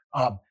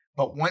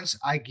 But once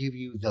I give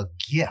you the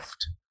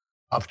gift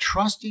of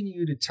trusting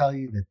you to tell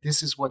you that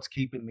this is what's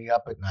keeping me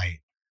up at night,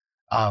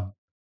 um,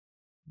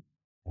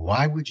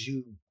 why would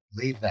you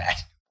leave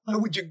that? Why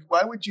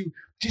would you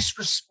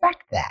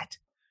disrespect that?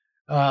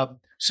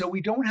 So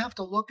we don't have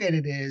to look at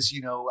it as,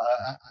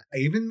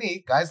 even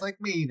me, guys like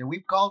me,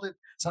 we've called it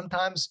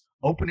sometimes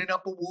opening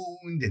up a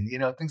wound and,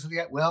 things like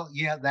that. Well,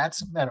 yeah,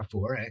 that's a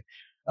metaphor.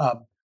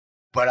 Um,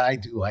 but I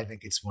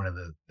think it's one of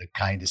the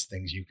kindest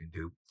things you can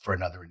do for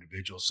another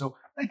individual. So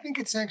I think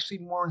it's actually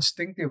more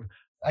instinctive.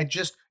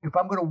 If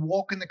I'm going to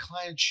walk in the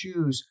client's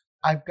shoes,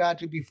 I've got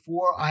to,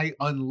 before I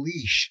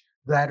unleash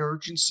that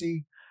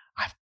urgency,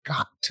 I've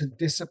got to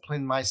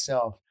discipline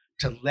myself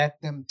to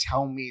let them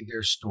tell me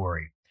their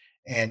story.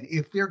 And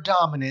if they're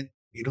dominant,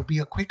 it'll be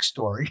a quick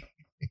story.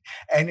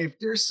 And if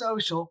they're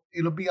social,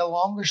 it'll be a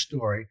longer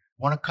story.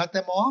 Want to cut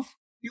them off?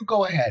 You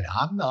go ahead.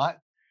 I'm not.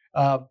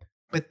 Uh,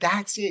 but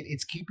that's it.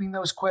 It's keeping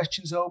those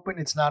questions open.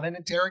 It's not an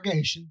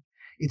interrogation.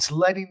 It's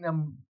letting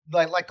them,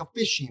 like a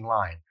fishing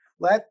line.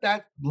 Let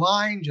that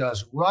line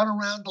just run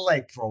around the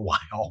lake for a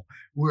while.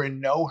 We're in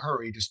no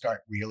hurry to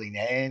start reeling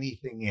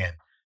anything in.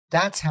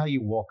 That's how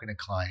you walk in a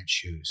client's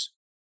shoes.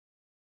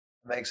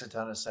 Makes a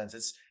ton of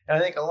sense. And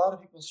I think a lot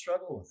of people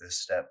struggle with this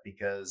step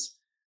because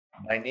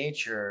by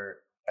nature,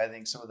 I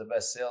think some of the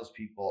best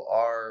salespeople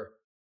are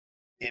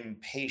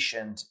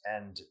impatient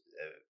and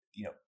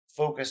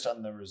focused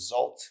on the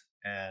result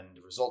and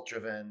result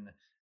driven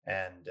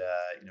and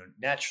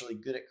naturally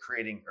good at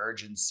creating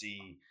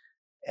urgency.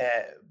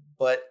 uh,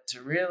 but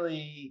to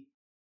really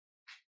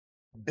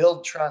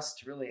build trust,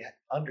 to really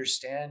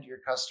understand your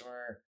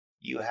customer,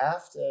 you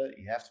have to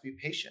be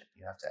patient.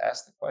 You have to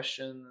ask the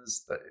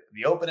questions,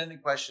 the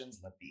open-ended questions,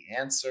 let the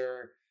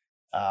answer.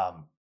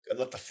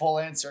 let the full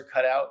answer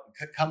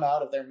come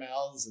out of their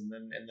mouths, and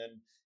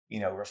then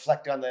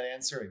reflect on that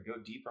answer and go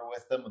deeper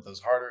with them with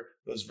those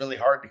really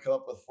hard to come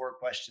up with four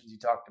questions you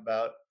talked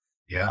about.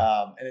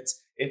 Yeah. And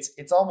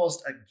it's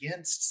almost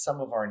against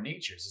some of our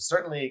natures. It's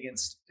certainly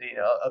against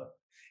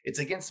it's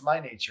against my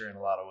nature in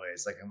a lot of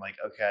ways. Like I'm like,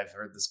 okay, I've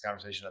heard this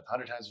conversation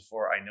 100 times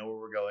before. I know where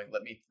we're going.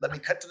 Let me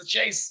cut to the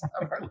chase.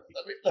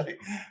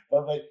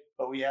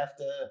 But we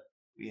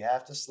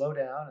have to slow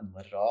down and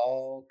let it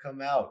all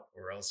come out,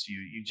 or else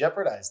you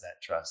jeopardize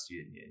that trust.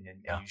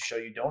 And Yeah. you show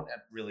you don't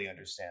really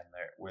understand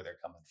where they're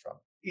coming from.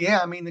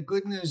 Yeah, I mean, the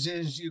good news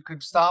is you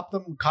could stop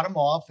them, cut them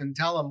off, and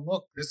tell them,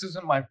 "Look, this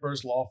isn't my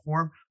first law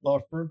firm.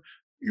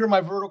 You're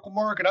my vertical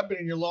market. I've been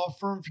in your law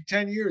firm for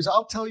 10 years.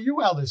 I'll tell you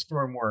how this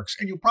firm works."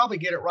 And you'll probably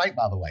get it right,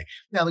 by the way.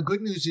 Now, the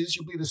good news is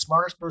you'll be the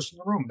smartest person in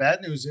the room.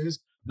 Bad news is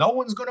no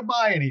one's going to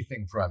buy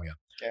anything from you.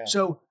 Yeah.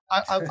 So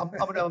I'm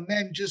going to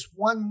amend just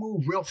one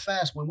move real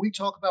fast. When we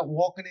talk about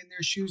walking in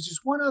their shoes,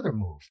 there's one other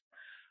move.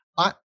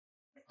 I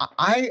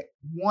I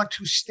want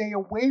to stay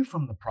away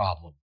from the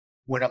problem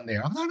when I'm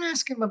there. I'm not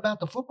asking them about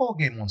the football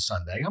game on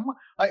Sunday.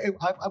 I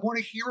want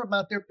to hear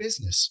about their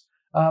business.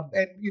 And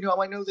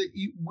I know that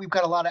we've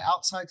got a lot of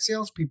outside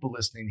salespeople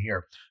listening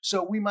here,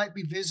 so we might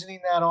be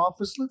visiting that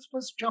office.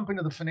 Let's jump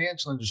into the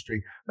financial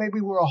industry.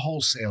 Maybe we're a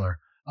wholesaler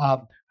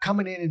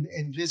coming in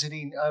and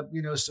visiting,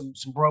 some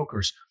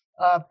brokers.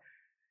 Uh,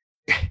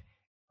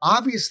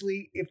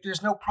 Obviously, if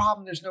there's no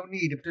problem, there's no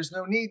need. If there's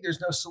no need,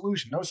 there's no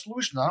solution. No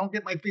solution. I don't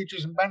get my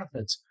features and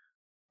benefits.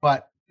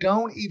 But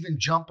don't even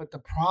jump at the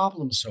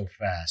problem so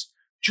fast.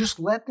 Just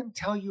let them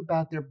tell you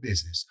about their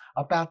business,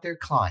 about their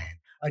client,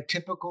 a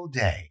typical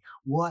day,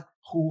 what,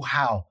 who,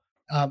 how.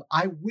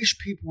 I wish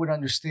people would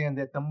understand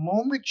that the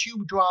moment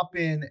you drop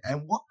in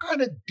and what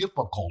kind of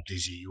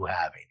difficulties are you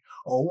having,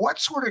 or what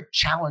sort of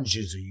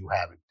challenges are you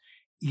having?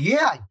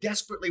 Yeah, I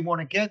desperately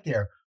want to get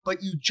there,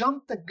 but you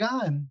jumped the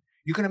gun.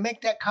 You're going to make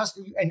that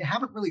customer and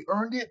haven't really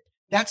earned it.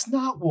 That's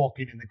not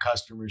walking in the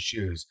customer's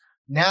shoes.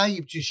 Now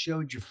you've just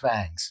showed your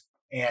fangs,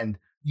 and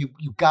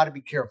you've got to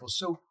be careful.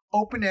 So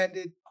open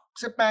ended,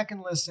 sit back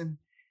and listen,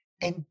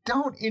 and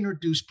don't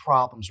introduce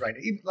problems right.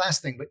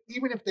 Last thing, but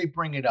even if they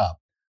bring it up,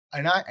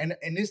 and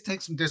this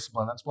takes some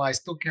discipline. That's why I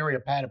still carry a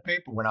pad of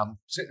paper when I'm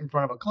sitting in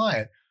front of a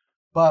client.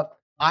 But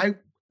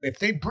if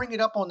they bring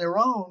it up on their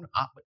own,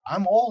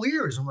 I'm all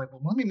ears. I'm like,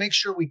 well, let me make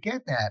sure we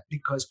get that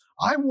because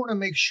I want to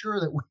make sure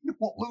that we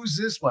don't lose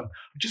this one.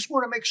 I just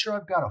want to make sure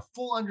I've got a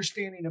full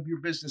understanding of your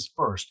business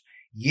first.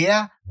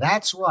 Yeah,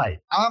 that's right.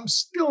 I'm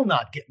still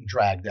not getting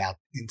dragged out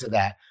into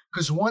that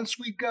because once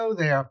we go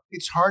there,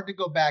 it's hard to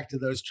go back to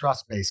those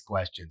trust based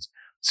questions.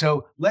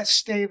 So let's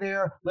stay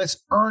there.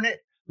 Let's earn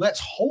it.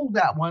 Let's hold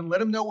that one. Let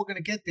them know we're going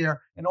to get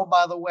there. And oh,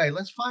 by the way,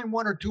 let's find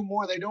one or two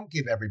more they don't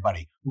give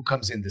everybody who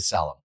comes in to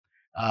sell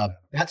them.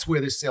 That's where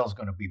this sale is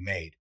going to be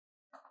made.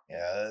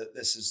 Yeah,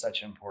 this is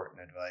such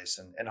important advice,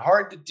 and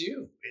hard to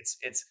do.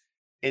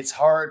 It's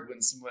hard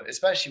when someone,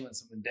 especially when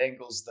someone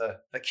dangles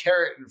the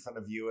carrot in front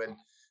of you, and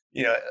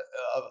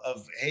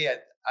of hey,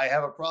 I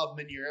have a problem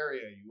in your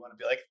area. You want to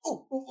be like,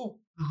 oh, oh,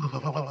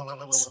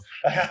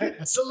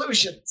 oh,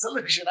 solution.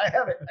 I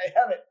have it.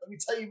 Let me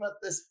tell you about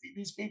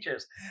these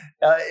features.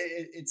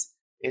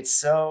 It's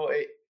so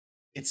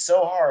it's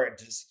so hard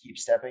to just keep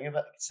stepping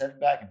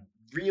back and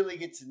really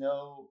get to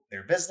know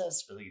their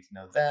business, really get to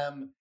know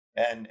them,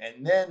 and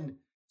then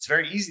it's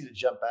very easy to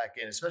jump back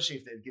in, especially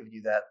if they've given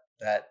you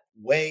that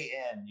way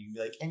in. You can be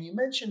like, and you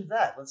mentioned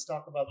that. Let's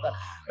talk about that,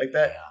 Oh, like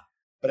that. yeah.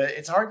 But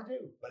it's hard to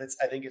do. But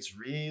I think it's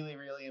really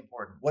really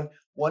important.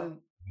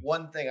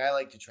 One thing I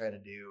like to try to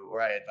do, or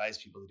I advise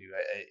people to do,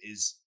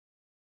 is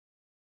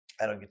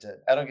I don't get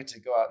to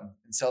go out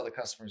and sell to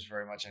customers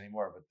very much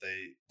anymore. But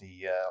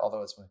the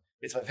although it's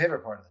my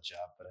favorite part of the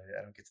job, but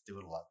I don't get to do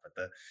it a lot.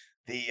 But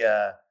the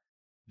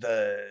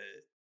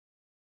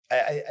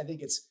I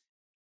think it's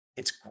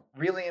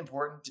really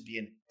important to be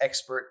an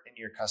expert in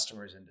your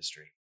customer's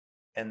industry,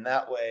 and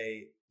that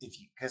way, if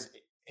you because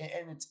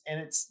and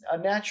it's a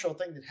natural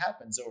thing that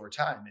happens over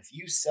time. If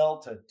you sell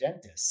to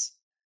dentists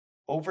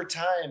over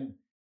time,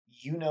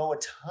 you know a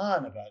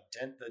ton about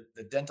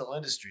the dental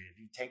industry. If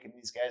you've taken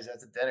these guys out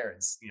to dinner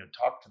and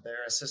talk to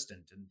their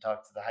assistant and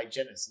talk to the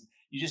hygienist, and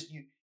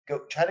you go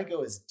try to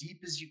go as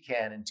deep as you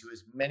can into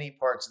as many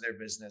parts of their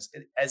business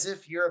as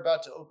if you're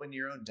about to open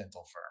your own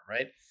dental firm,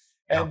 right?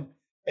 Yeah.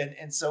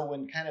 And so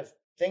when kind of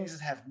things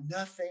that have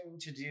nothing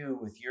to do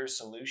with your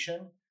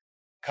solution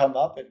come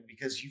up, and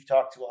because you've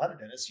talked to 100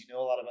 dentists, you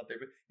know a lot about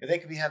they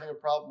could be having a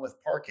problem with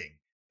parking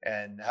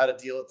and how to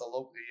deal with the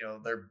local,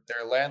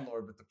 their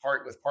landlord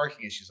with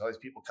parking issues, all these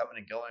people coming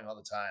and going all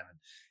the time. And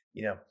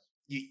you know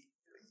you,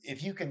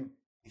 if you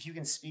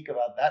can speak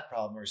about that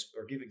problem,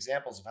 or give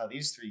examples of how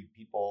these three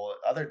people,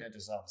 other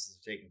dentist offices,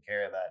 have taken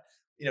care of that,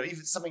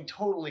 even something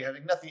totally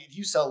having nothing. If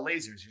you sell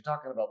lasers, you're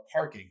talking about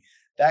parking.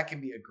 That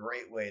can be a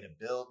great way to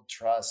build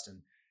trust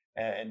and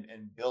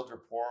build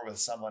rapport with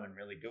someone and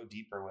really go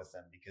deeper with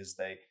them, because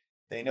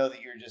They know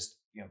that you're just,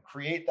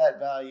 create that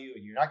value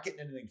and you're not getting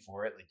anything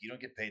for it. Like you don't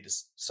get paid to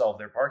solve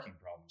their parking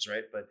problems,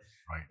 right? Right.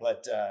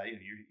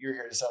 You're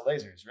here to sell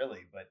lasers, really.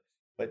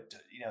 But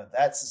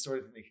that's the sort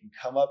of thing that can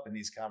come up in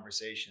these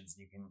conversations.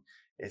 You can,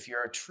 if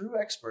you're a true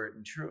expert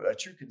and a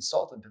true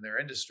consultant in their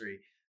industry,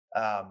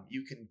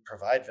 you can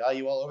provide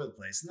value all over the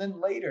place. And then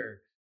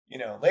later go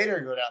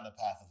down the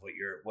path of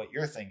what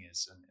your thing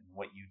is and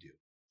what you do.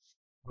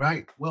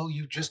 Right. Well,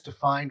 you just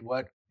defined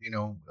what,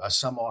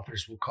 some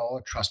authors will call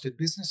a trusted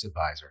business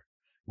advisor.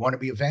 You want to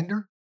be a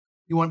vendor?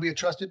 You want to be a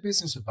trusted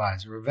business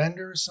advisor. A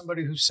vendor is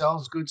somebody who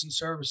sells goods and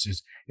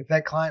services. If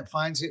that client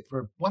finds it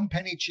for one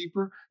penny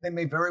cheaper, they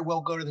may very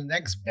well go to the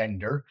next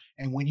vendor.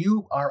 And when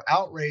you are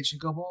outraged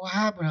and go, well, what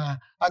happened?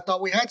 I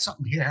thought we had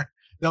something here.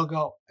 They'll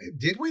go,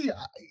 did we?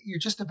 You're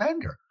just a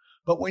vendor.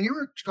 But when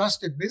you're a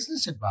trusted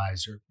business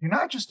advisor, you're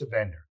not just a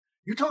vendor.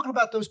 You're talking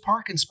about those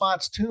parking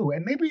spots too.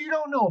 And maybe you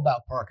don't know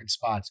about parking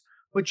spots,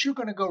 but you're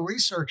going to go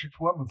research it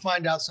for them and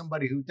find out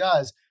somebody who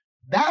does.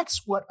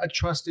 That's what a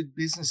trusted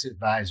business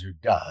advisor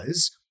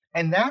does.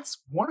 And that's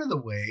one of the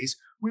ways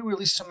we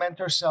really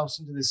cement ourselves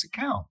into this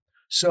account.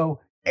 So,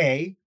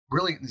 A,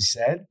 brilliantly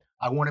said,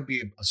 I want to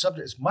be a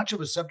subject, as much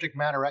of a subject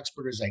matter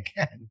expert as I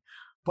can.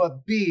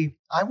 But B,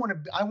 I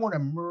want to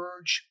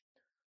merge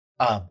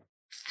uh,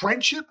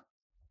 friendship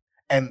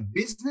and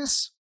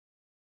business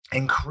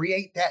and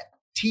create that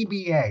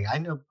TBA. I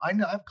know I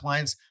have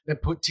clients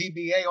that put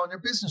TBA on their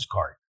business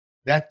card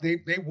that they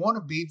want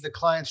to be the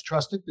client's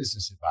trusted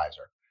business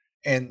advisor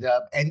and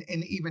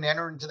even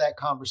enter into that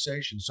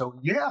conversation. So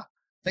yeah, I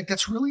think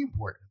that's really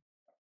important.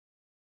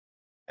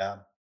 Yeah,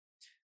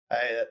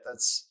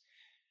 that's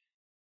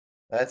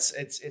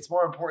it's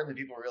more important than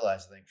people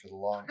realize. I think for the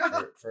long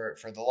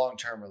for the long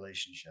term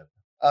relationship.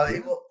 Yeah.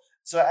 Well,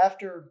 so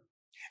after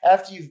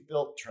you've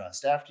built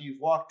trust, after you've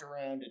walked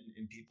around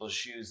in people's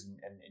shoes and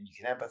you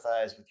can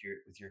empathize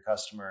with your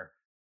customer,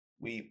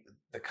 we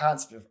the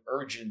concept of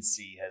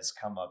urgency has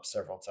come up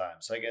several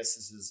times. So I guess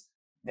this is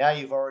now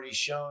you've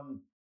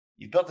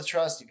built the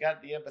trust, you've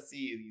got the empathy,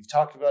 you've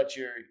talked about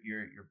your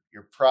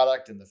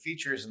product and the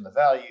features and the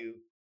value.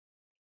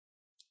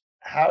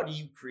 How do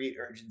you create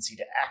urgency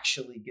to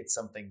actually get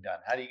something done?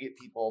 How do you get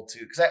people to,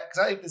 because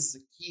I think this is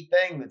a key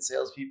thing that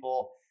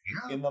salespeople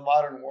Yeah. in the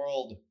modern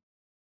world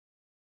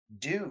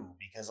do,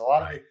 because a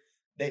lot of Right.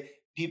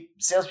 it,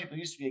 salespeople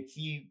used to be a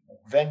key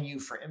venue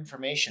for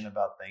information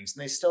about things,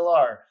 and they still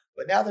are.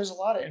 But now there's a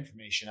lot of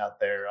information out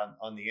there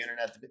on the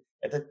internet.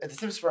 At the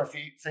tips of our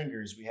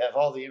fingers, we have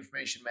all the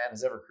information man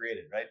has ever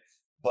created, right?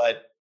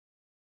 But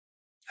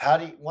how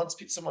do you, once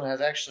someone has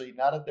actually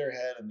nodded their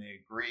head and they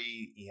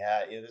agree,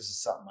 yeah, yeah, this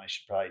is something I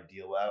should probably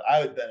deal with.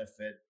 I would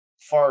benefit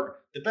far.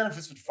 The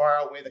benefits would far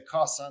outweigh the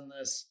costs on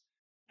this.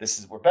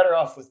 We're better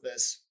off with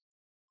this.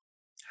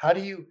 How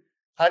do you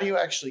how do you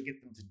actually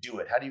get them to do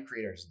it? How do you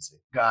create urgency?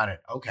 Got it.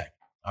 Okay.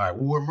 All right.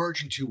 Well, we're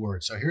merging two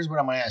words. So here's what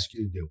I'm going to ask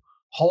you to do.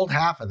 Hold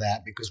half of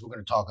that because we're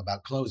going to talk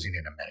about closing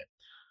in a minute.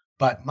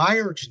 But my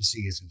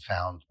urgency isn't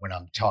found when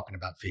I'm talking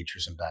about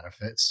features and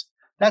benefits.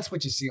 That's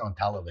what you see on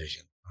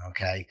television.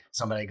 Okay.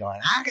 Somebody going,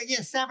 I could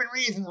get 7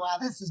 reasons why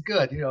this is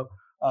good.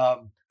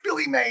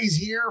 Billy Mays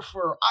here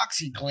for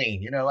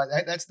OxyClean.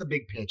 That's the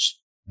big pitch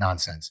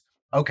nonsense.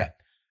 Okay.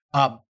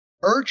 Um,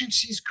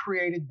 Urgency is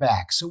created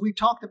back. So we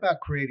talked about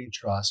creating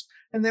trust,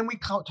 and then we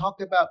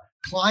talked about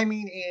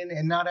climbing in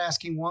and not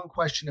asking one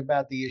question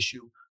about the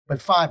issue,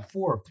 but five,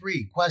 four,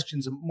 three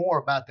questions more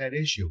about that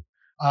issue.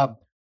 Um,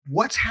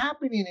 what's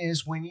happening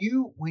is when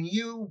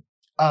you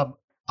um,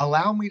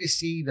 allow me to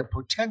see the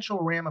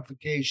potential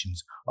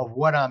ramifications of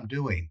what I'm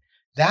doing,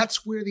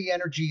 that's where the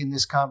energy in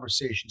this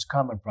conversation is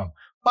coming from.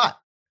 But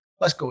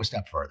let's go a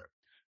step further.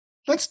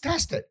 Let's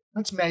test it.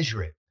 Let's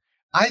measure it.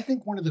 I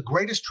think one of the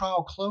greatest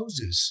trial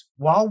closes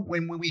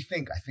when we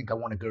think, I think I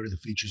want to go to the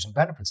features and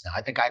benefits now.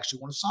 I think I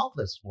actually want to solve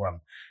this for them.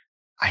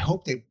 I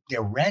hope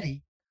they're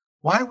ready.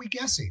 Why are we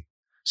guessing?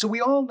 So we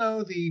all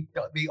know the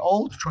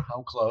old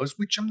trial close,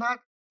 which I'm not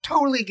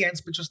totally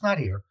against, but just not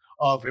here.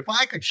 Of if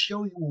I could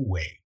show you a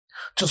way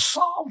to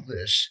solve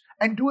this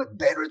and do it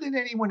better than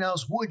anyone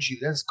else, would you?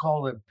 That's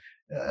called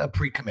a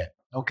pre-commit.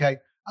 Okay.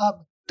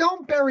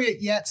 Don't bury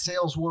it yet,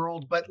 sales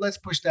world, but let's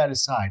push that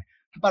aside.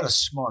 How about a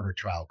smarter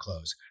trial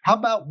close? How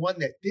about one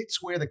that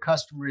fits where the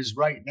customer is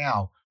right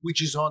now,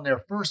 which is on their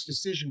first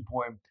decision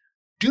point?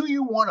 Do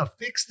you want to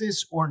fix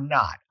this or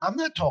not? I'm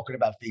not talking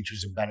about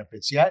features and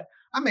benefits yet.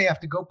 I may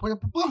have to go put a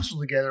proposal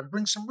together and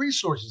bring some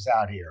resources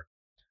out here.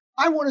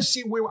 I want to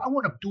see where I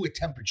want to do a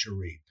temperature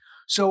read.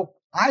 So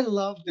I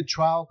love the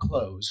trial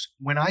close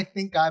when I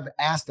think I've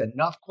asked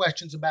enough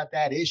questions about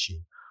that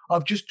issue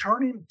of just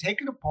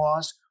taking a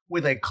pause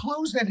with a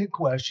closed ended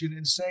question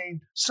and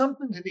saying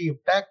something to the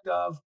effect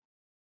of,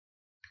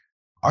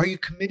 are you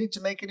committed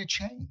to making a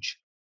change?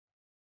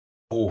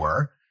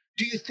 Or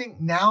do you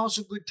think now's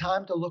a good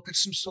time to look at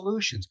some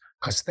solutions?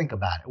 Because think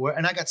about it.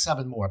 And I got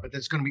seven more, but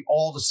that's going to be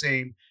all the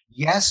same.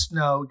 Yes,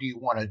 no. Do you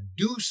want to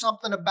do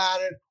something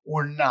about it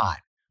or not?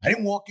 I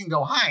didn't walk in and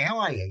go, hi, how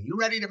are you? You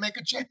ready to make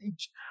a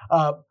change?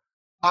 Uh,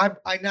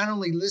 I not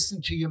only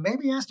listened to you,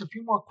 maybe asked a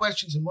few more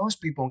questions than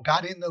most people and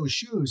got in those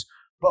shoes,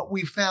 but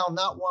we found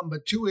not one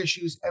but two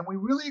issues, and we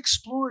really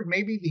explored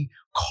maybe the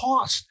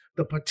cost,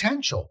 the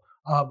potential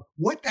of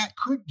what that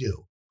could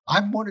do. I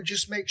want to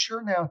just make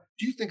sure now.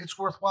 Do you think it's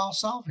worthwhile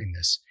solving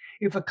this?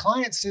 If a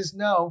client says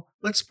no,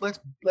 let's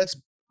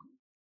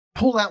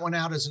pull that one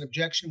out as an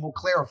objection. We'll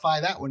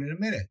clarify that one in a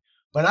minute.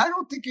 But I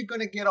don't think you're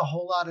going to get a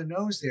whole lot of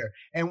no's there.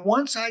 And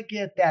once I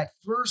get that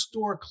first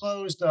door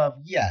closed of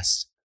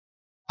yes,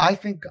 I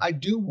think I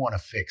do want to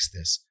fix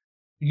this.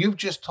 You've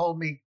just told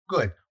me,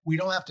 good. We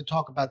don't have to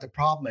talk about the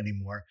problem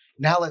anymore.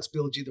 Now let's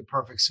build you the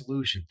perfect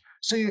solution.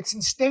 So it's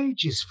in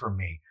stages for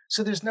me.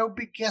 So there's no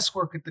big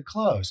guesswork at the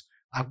close.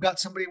 I've got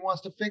somebody who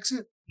wants to fix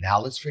it. Now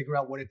let's figure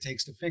out what it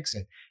takes to fix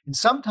it. And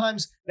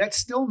sometimes that's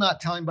still not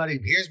telling anybody,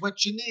 here's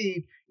what you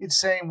need. It's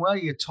saying, well,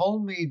 you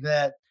told me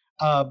that,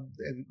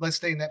 and let's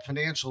stay in that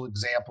financial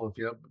example. If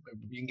you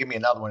can give me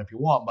another one if you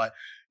want, but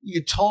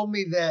you told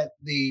me that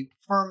the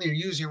firm you're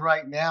using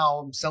right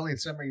now, selling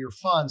some of your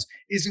funds,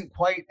 isn't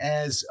quite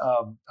as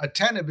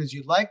attentive as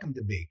you'd like them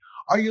to be.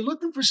 Are you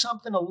looking for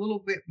something a little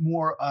bit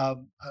more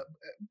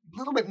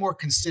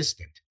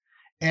consistent?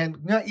 And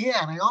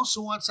yeah, and I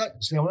also want something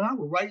to say, well,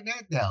 we're writing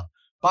that down.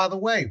 By the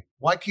way,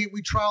 why can't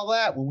we trial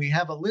that when we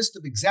have a list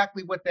of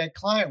exactly what that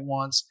client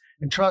wants?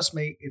 And trust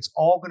me, it's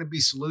all going to be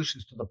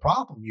solutions to the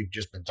problem you've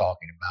just been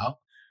talking about.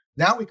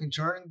 Now we can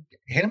turn and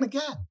hit them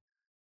again.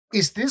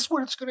 Is this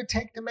what it's going to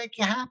take to make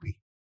you happy?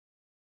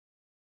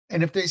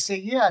 And if they say,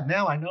 yeah,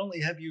 now I not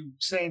only have you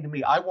saying to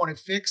me, I want it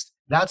fixed,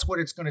 that's what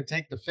it's going to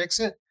take to fix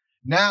it.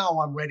 Now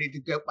I'm ready to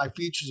get my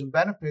features and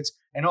benefits.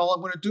 And all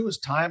I'm going to do is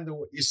time to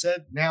what you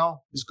said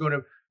now is going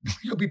to,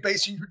 you'll be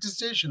basing your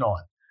decision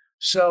on.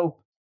 So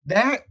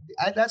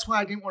that's why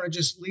I didn't want to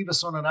just leave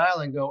us on an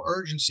island and go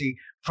urgency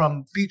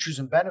from features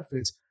and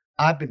benefits.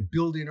 I've been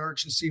building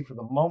urgency for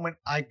the moment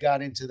I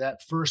got into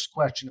that first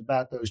question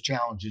about those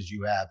challenges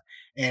you have.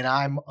 And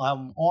I'm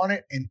on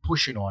it and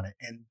pushing on it.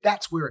 And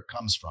that's where it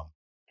comes from.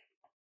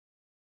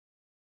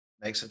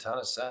 Makes a ton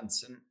of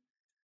sense. And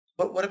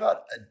but what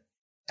about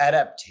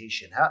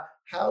adaptation?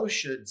 How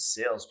should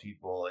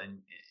salespeople,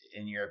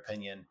 in your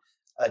opinion,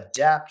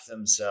 adapt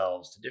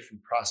themselves to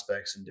different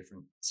prospects and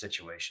different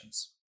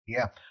situations?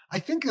 Yeah. I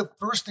think the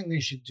first thing they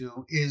should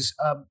do is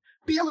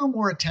be a little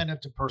more attentive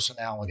to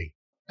personality.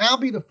 I'll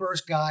be the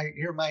first guy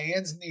here, my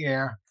hands in the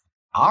air.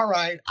 All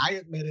right, I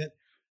admit it.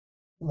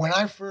 When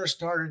I first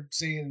started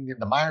seeing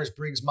the Myers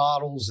Briggs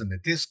models and the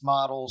DISC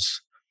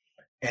models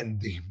and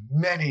the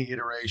many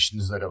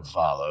iterations that have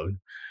followed,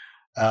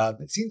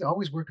 it seemed to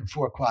always work in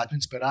four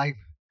quadrants, but I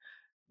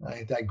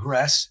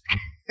digress.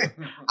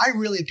 I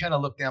really kind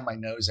of looked down my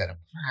nose at him.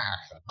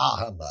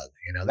 Humbug.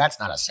 That's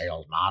not a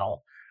sales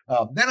model.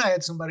 Then I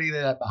had somebody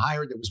that I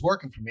hired that was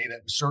working for me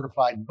that was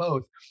certified in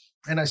both.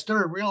 And I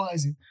started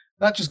realizing,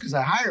 not just because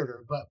I hired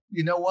her, but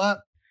you know what?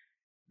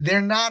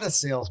 They're not a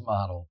sales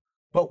model.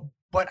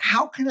 But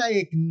how can I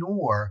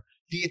ignore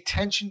the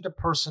attention to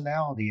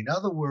personality? In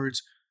other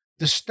words,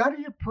 the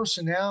study of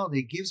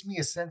personality gives me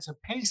a sense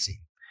of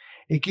pacing.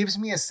 It gives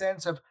me a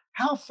sense of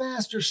how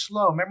fast or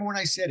slow. Remember when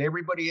I said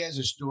everybody has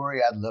a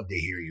story? I'd love to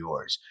hear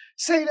yours.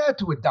 Say that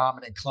to a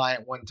dominant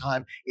client one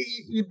time.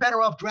 You're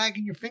better off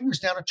dragging your fingers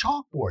down a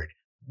chalkboard.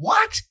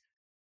 What?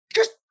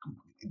 Just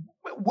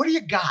what do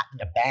you got in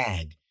the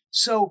bag?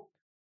 So,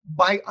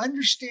 by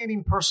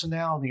understanding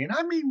personality, and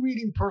I mean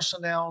reading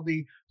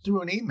personality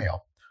through an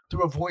email,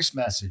 through a voice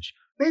message,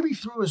 maybe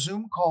through a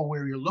Zoom call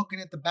where you're looking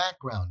at the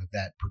background of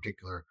that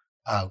particular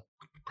uh,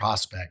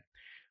 prospect,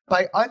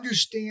 by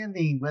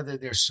understanding whether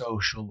they're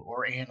social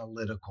or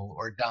analytical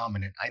or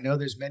dominant. I know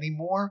there's many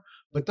more,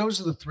 but those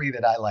are the three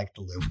that I like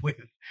to live with.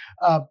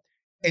 Uh,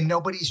 and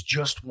nobody's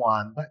just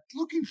one, but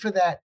looking for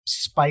that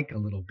spike a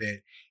little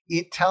bit,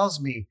 it tells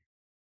me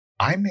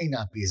I may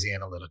not be as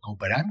analytical,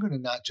 but I'm going to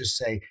not just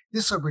say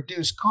this will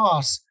reduce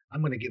costs. I'm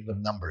going to give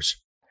them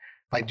numbers.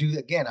 If I do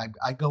again,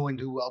 I go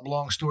into a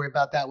long story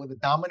about that with a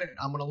dominant.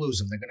 I'm going to lose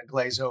them. They're going to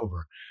glaze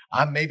over.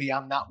 I'm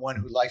not one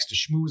who likes to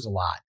schmooze a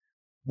lot.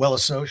 Well, a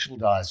social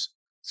does.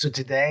 So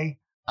today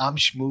I'm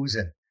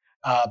schmoozing.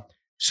 Uh,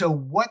 so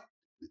what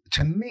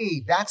to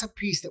me, that's a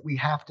piece that we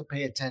have to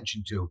pay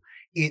attention to.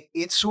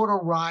 It sort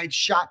of rides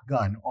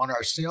shotgun on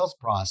our sales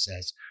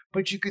process,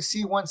 but you could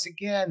see once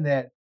again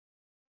that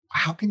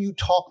how can you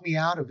talk me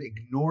out of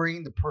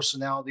ignoring the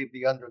personality of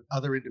the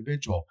other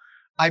individual?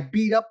 I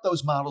beat up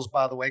those models,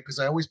 by the way, because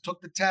I always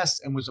took the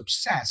test and was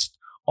obsessed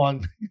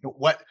on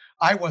what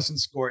I wasn't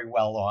scoring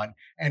well on.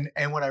 And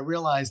when I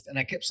realized, and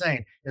I kept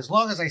saying, as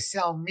long as I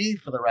sell me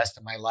for the rest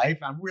of my life,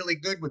 I'm really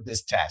good with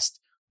this test.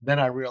 Then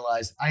I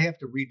realized I have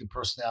to read the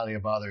personality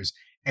of others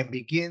and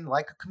begin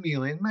like a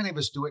chameleon. Many of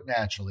us do it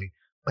naturally,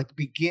 but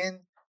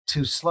begin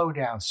to slow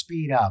down,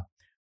 speed up,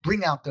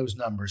 bring out those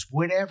numbers,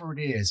 whatever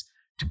it is,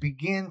 to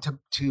begin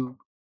to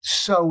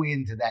sew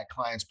into that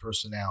client's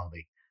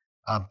personality.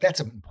 That's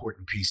an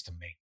important piece to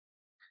me.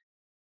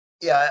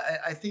 Yeah,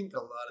 I think a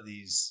lot of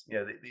these,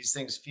 these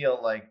things feel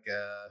like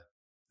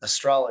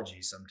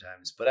astrology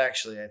sometimes, but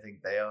actually, I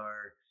think they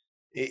are.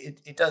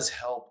 it does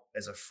help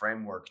as a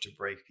framework to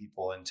break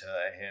people into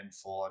a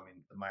handful. I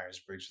mean, the Myers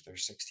Briggs with their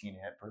 16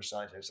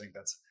 personality types, I think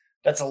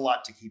that's a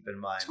lot to keep in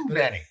mind. Too But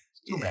many.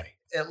 Too it, many.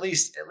 at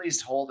least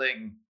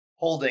holding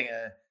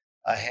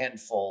a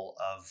handful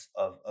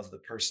of the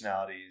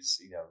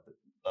personalities,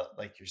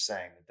 like you're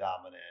saying, the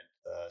dominant,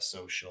 the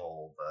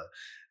social,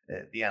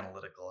 the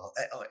analytical.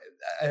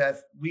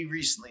 We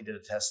recently did a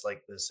test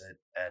like this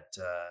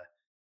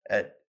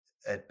at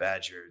at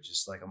Badger,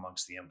 just like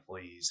amongst the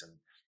employees, and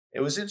it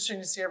was interesting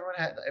to see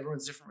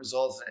everyone's different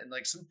results, and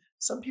like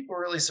some people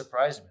really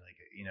surprised me. Like,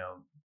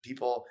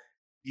 people,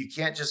 you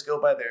can't just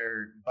go by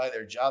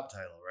their job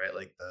title, right?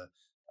 Like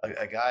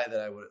a guy that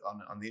I would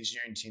on the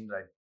engineering team that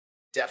I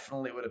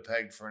definitely would have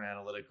pegged for an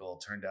analytical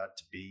turned out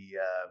to be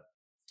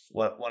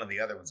what one of the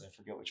other ones. I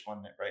forget which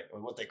one, right,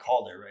 or what they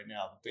called it right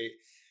now.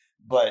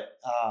 But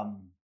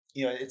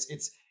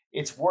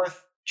it's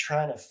worth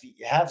trying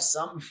to have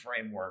some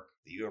framework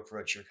that you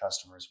approach your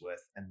customers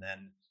with, and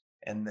then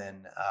and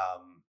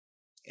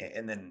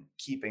then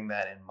keeping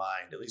that in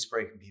mind, at least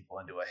breaking people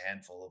into a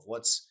handful of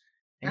what's,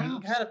 and you Yeah.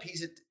 can kind of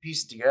piece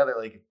it together,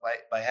 like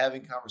by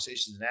having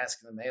conversations and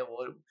asking them, hey,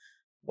 well,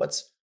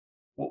 what's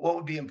what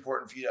would be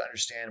important for you to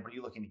understand? What are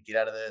you looking to get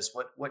out of this?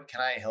 What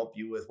can I help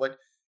you with? What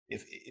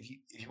if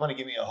you want to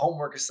give me a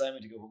homework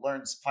assignment to go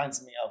find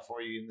something out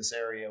for you in this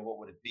area, what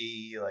would it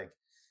be? Like,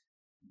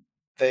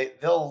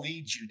 they'll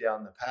lead you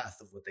down the path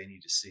of what they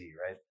need to see,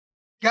 right?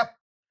 Yep.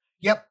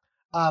 Yep.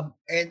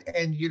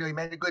 And you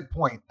made a good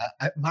point.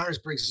 Myers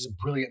Briggs is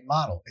a brilliant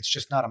model. It's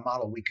just not a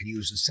model we can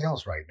use in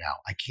sales right now.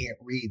 I can't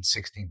read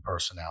 16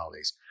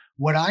 personalities.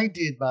 What I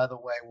did, by the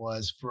way,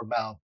 was for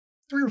about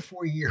 3 or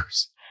 4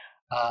 years,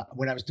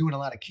 when I was doing a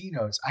lot of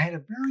keynotes, I had a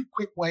very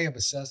quick way of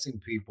assessing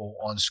people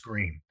on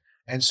screen.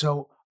 And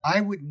so I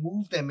would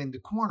move them into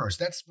corners.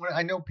 That's when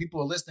I know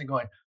people are listening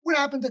going, what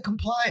happened to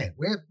compliant?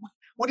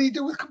 What do you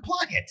do with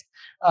compliant?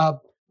 Uh,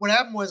 what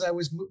happened was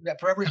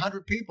for every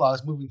 100 people, I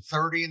was moving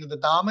 30 into the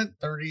dominant,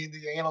 30 into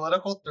the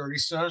analytical, 30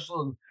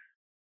 social, and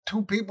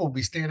two people would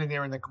be standing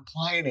there in the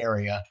compliant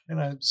area.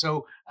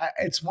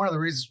 It's one of the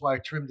reasons why I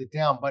trimmed it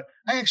down. But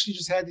I actually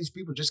just had these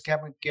people just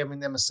kept giving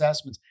them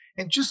assessments.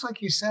 And just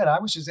like you said, I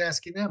was just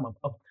asking them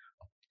of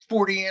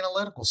 40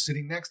 analyticals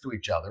sitting next to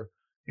each other,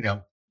 you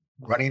know,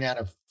 running out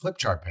of flip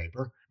chart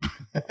paper.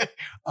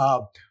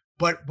 uh,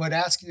 but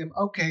asking them,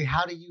 okay,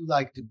 how do you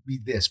like to be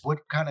this?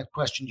 What kind of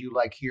question do you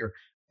like here?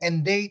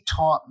 And they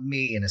taught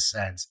me, in a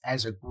sense,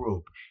 as a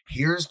group,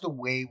 here's the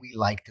way we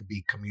like to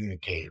be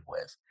communicated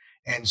with.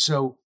 And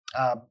so,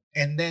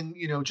 and then,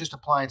 just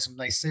applying some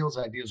nice sales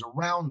ideas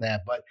around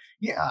that. But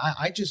yeah,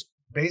 I just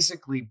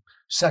basically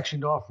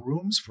sectioned off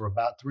rooms for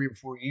about 3 or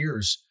 4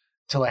 years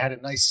till I had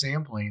a nice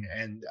sampling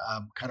and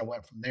kind of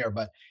went from there.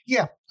 But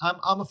yeah,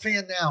 I'm a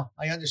fan now.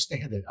 I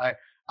understand it.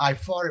 I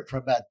fought it for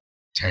about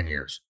 10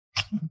 years.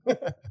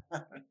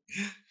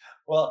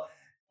 Well,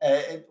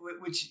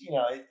 which,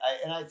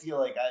 I feel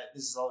like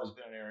this has always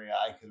been an area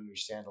I could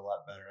understand a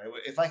lot better.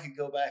 If I could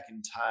go back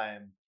in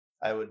time,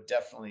 I would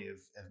definitely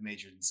have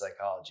majored in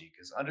psychology,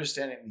 because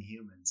understanding the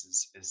humans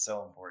is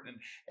so important.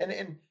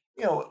 And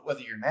whether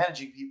you're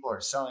managing people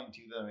or selling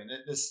to them, and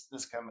this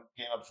came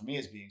up for me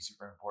as being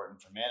super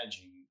important for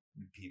managing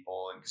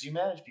people, and because you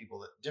manage people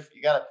that different,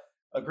 you got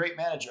a great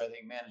manager, I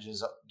think,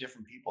 manages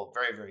different people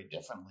very, very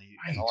differently,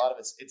 and a Right. lot of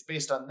it's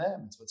based on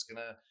them. It's what's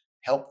gonna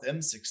help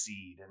them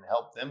succeed and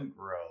help them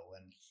grow,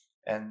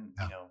 and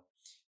Yeah.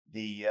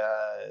 the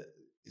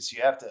so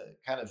you have to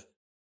kind of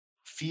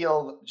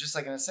feel, just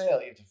like in a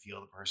sale, you have to feel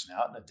the person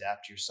out and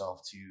adapt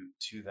yourself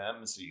to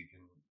them, so you can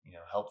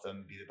help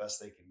them be the best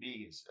they can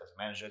be. As a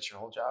manager, that's your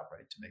whole job,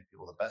 right? To make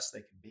people the best they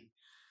can be.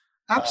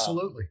 um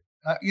Absolutely.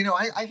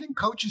 I think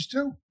coaches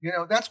too.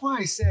 That's why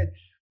I said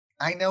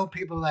I know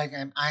people like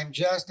I'm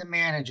just a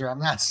manager. I'm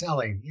not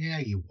selling. Yeah,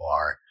 you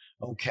are.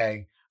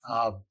 Okay.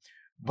 Uh,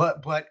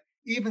 but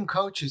even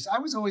coaches, I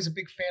was always a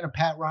big fan of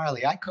Pat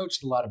Riley. I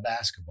coached a lot of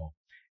basketball.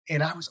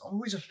 And I was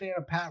always a fan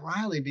of Pat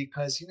Riley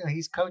because,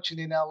 he's coaching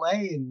in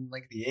LA in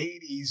like the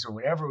 80s or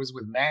whatever it was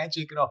with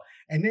Magic and all.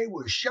 And they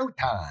were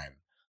showtime.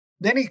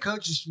 Then he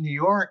coaches from New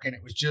York and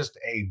it was just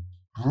a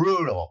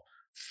brutal,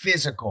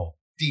 physical,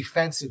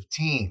 defensive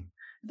team.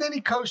 Then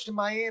he coached in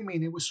Miami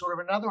and it was sort of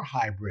another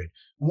hybrid.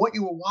 What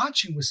you were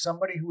watching was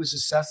somebody who was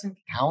assessing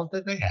the talent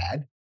that they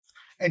had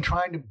and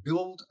trying to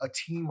build a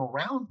team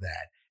around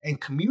that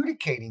and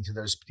communicating to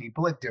those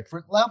people at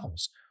different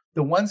levels.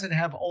 The ones that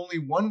have only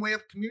one way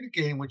of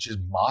communicating, which is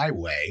my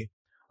way,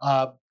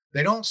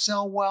 they don't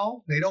sell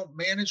well, they don't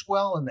manage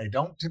well, and they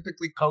don't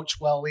typically coach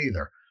well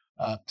either.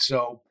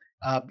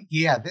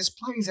 Yeah, this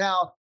plays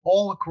out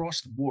all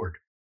across the board.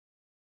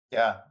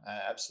 Yeah,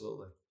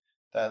 absolutely.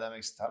 That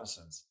makes a ton of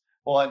sense.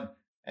 Well,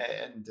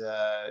 and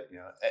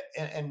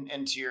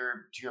to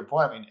your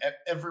point, I mean,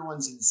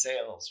 everyone's in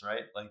sales,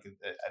 right? Like,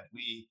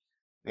 we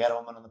had a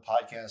woman on the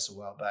podcast a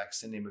while back,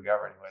 Cindy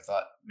McGovern, who I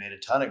thought made a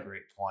ton of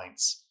great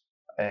points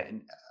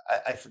and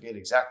I forget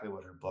exactly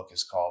what her book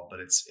is called, but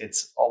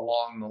it's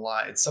along the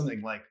line. It's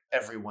something like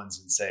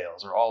everyone's in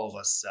sales or all of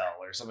us sell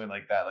or something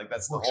like that. Like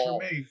that's the Works for whole.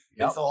 me. It's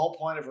Yep. the whole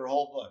point of her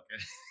whole book.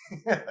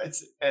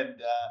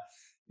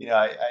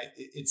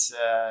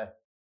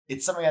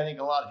 It's something I think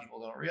a lot of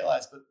people don't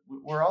realize, but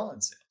we're all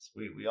in sales.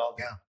 We all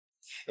do.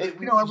 Yeah. It, You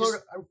we know, we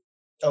just. Oh,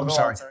 I'm go on.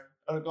 sorry. Sorry.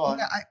 Oh, go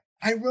Yeah, on.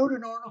 I wrote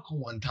an article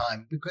one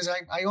time because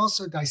I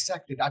also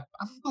dissected. I'm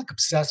like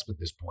obsessed with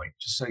this point,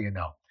 just so you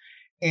know.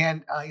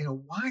 And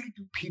why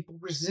do people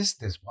resist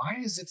this? Why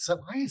is it so?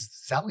 Why is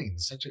selling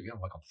such a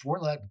like a four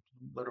letter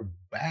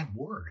bad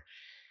word?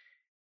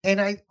 And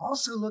I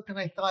also looked and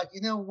I thought,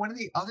 one of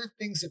the other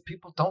things that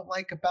people don't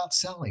like about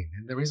selling,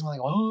 and the reason why,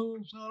 oh,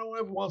 I don't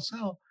ever want to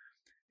sell,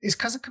 is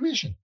because of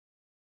commission.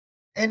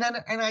 And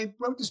I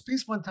wrote this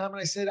piece one time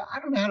and I said, I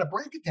don't know how to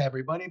break it to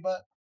everybody,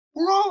 but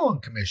we're all on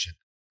commission.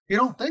 You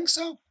don't think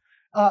so?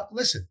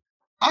 Listen,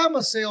 I'm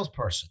a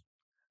salesperson.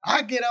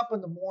 I get up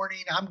in the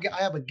morning.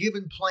 I have a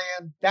given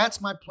plan.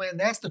 That's my plan.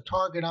 That's the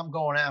target I'm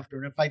going after.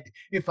 And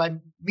if I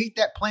meet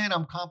that plan,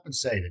 I'm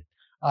compensated.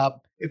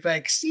 If I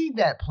exceed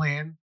that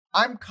plan,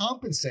 I'm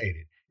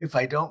compensated. If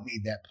I don't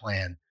meet that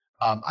plan,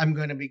 I'm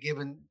going to be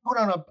put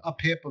on a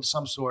PIP of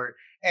some sort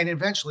and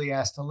eventually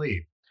asked to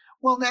leave.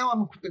 Well, now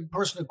I'm the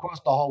person across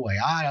the hallway.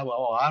 I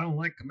don't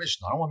like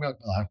commission. I don't want to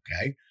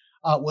be okay.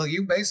 Well,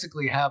 you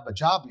basically have a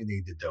job you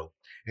need to do.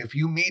 If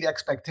you meet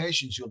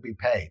expectations, you'll be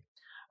paid.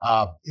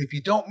 If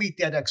you don't meet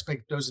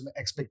those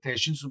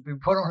expectations, you'll be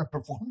put on a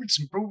performance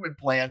improvement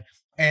plan,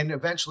 and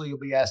eventually you'll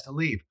be asked to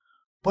leave.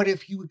 But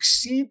if you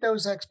exceed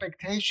those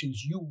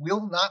expectations, you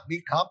will not be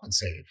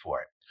compensated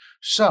for it.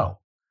 So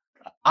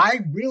I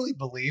really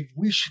believe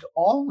we should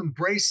all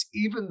embrace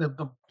even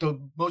the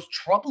most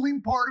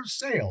troubling part of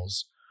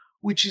sales,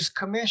 which is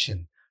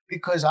commission.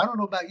 Because I don't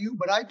know about you,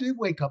 but I do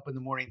wake up in the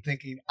morning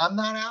thinking, I'm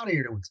not out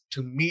here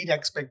to meet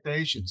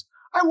expectations.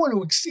 I want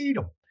to exceed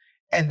them.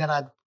 And then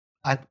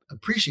I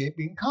appreciate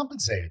being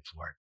compensated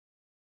for it.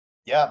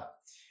 Yeah.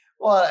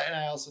 Well, and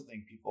I also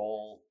think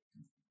people,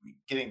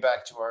 getting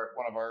back to our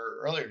one of our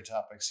earlier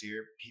topics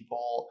here,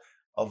 people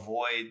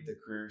avoid the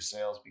career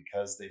sales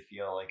because they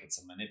feel like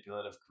it's a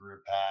manipulative career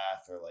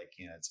path, or like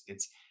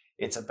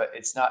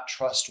it's not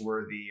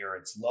trustworthy, or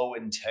it's low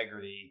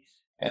integrity,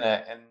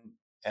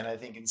 and I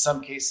think in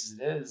some cases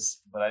it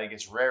is, but I think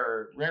it's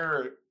rarer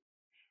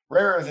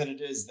that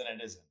it is than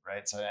it isn't,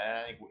 right? So, and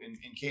I think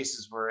in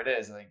cases where it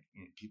is, I think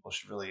people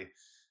should really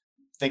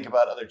think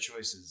about other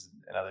choices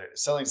and other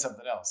selling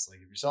something else. Like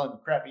if you're selling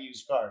crappy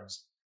used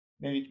cars,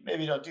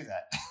 maybe don't do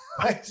that.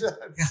 Right? Yeah,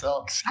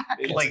 So it's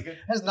exactly. a It good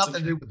has it's a nothing to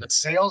good do with the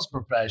sales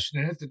profession.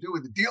 It has to do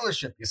with the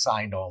dealership you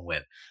signed on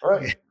with.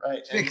 right, Yeah, right.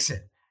 And fix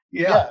it.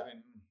 Yeah. yeah, I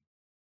mean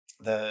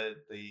the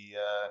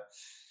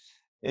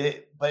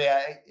but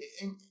yeah,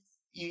 and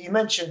you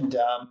mentioned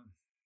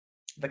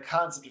the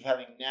concept of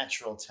having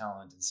natural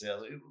talent in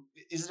sales.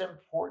 Is it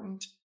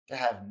important to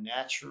have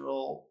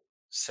natural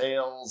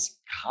sales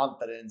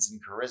confidence and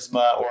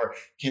charisma, or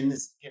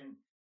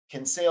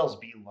can sales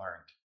be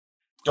learned?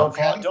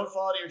 Okay. Don't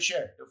fall out of your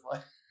chair. Don't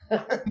fall.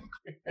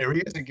 There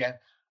he is again.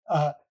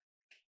 Uh,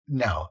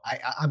 No,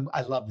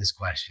 I love this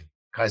question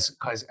because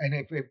and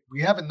if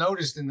we haven't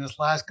noticed in this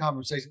last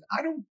conversation,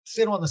 I don't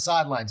sit on the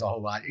sidelines a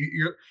whole lot.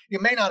 You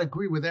may not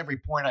agree with every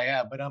point I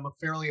have, but I'm a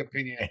fairly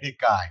opinionated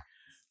guy.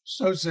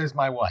 So says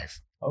my wife.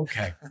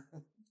 Okay,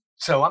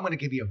 so I'm going to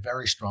give you a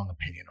very strong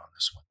opinion on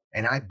this one,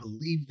 and I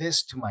believe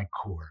this to my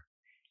core.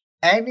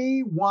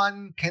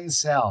 Anyone can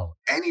sell.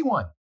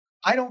 Anyone.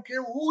 I don't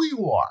care who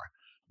you are.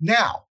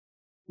 Now,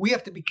 we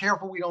have to be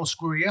careful we don't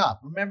screw you up.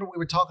 Remember, we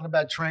were talking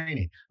about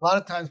training. A lot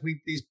of times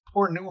these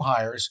poor new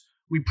hires,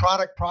 we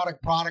product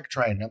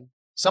train them.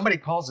 Somebody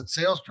calls it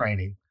sales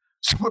training.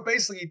 So we're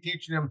basically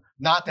teaching them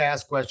not to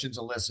ask questions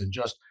and listen.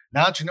 Just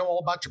now that you know all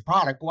about your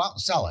product, go out and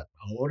sell it.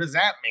 What does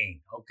that mean?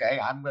 Okay,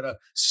 I'm going to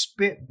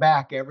spit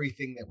back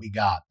everything that we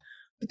got.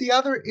 But the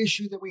other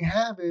issue that we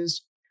have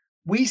is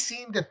we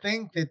seem to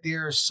think that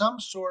there's some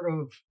sort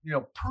of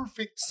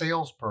perfect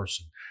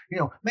salesperson.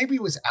 Maybe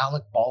it was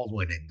Alec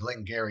Baldwin and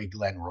Glengarry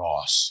Glenn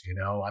Ross.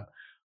 I'm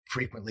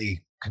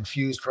frequently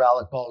confused for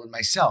Alec Baldwin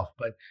myself,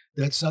 but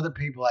that's other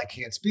people. I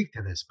can't speak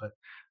to this, but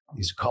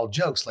these are called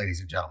jokes, ladies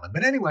and gentlemen.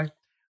 But anyway,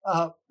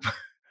 uh,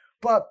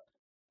 but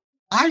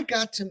I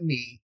got to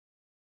meet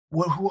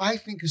who I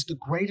think is the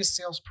greatest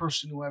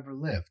salesperson who ever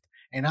lived.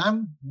 And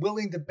I'm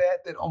willing to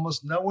bet that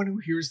almost no one who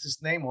hears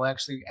this name will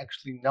actually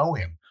know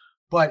him.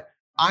 But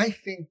I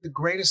think the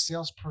greatest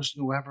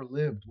salesperson who ever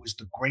lived was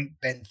the great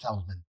Ben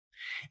Feldman.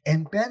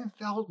 And Ben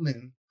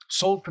Feldman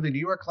sold for the New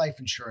York Life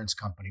Insurance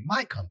Company,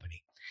 my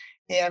company.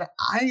 And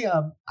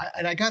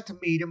I got to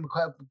meet him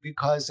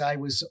because I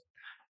was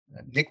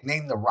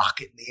nicknamed the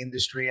Rocket in the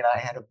industry, and I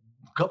had a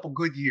couple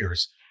good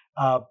years,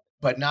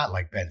 but not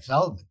like Ben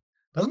Feldman.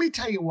 But let me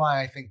tell you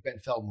why I think Ben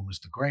Feldman was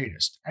the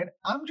greatest. And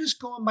I'm just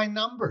going by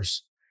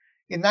numbers.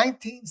 In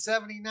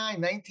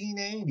 1979,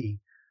 1980,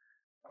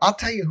 I'll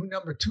tell you who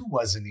number two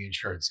was in the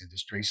insurance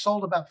industry. He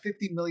sold about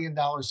 $50 million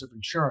of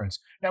insurance.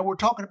 Now, we're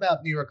talking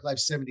about New York Life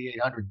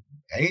 7,800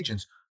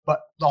 agents,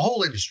 but the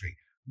whole industry.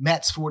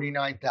 Mets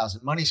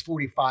 49,000, Money's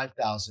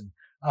 45,000.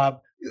 Uh,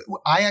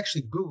 I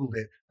actually Googled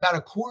it. About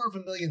a quarter of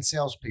a million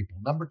salespeople.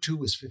 Number two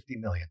was 50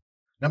 million.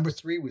 Number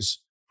three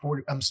was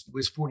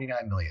 49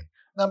 million.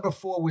 Number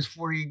four was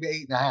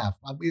 48 and a half.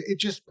 It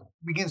just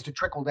begins to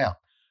trickle down.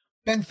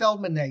 Ben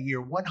Feldman that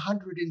year,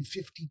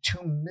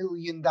 $152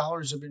 million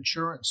of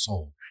insurance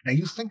sold. Now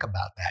you think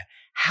about that.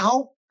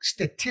 How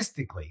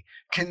statistically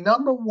can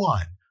number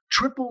one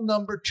triple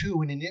number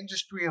two in an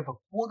industry of a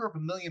quarter of a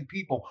million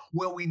people?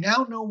 Well, we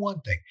now know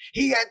one thing.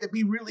 He had to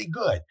be really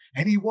good,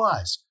 and he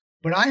was.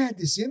 But I had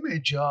this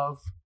image of,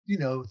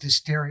 the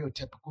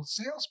stereotypical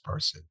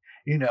salesperson,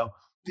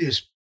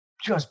 this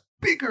just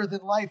bigger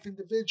than life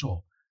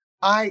individual.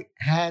 I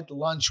had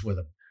lunch with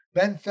him.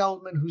 Ben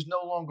Feldman, who's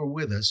no longer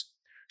with us,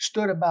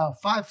 stood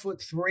about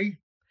 5'3".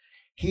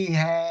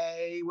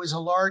 He was a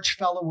large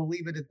fellow. We'll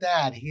leave it at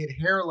that. He had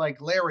hair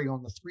like Larry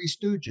on the Three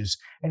Stooges,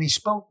 and he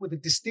spoke with a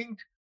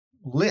distinct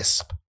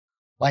lisp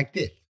like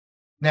this.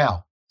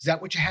 Now, is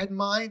that what you had in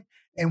mind?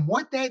 And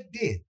what that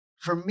did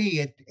for me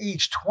at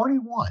age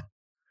 21,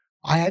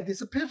 I had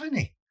this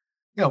epiphany.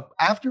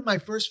 After my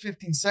first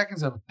 15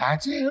 seconds of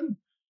that's him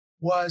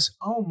was,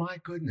 oh my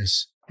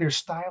goodness, there's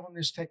style and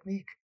there's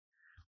technique.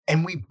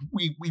 And we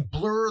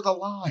blur the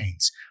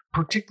lines,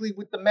 particularly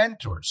with the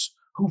mentors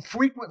who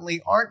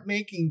frequently aren't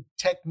making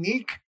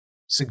technique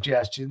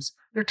suggestions.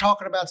 They're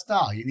talking about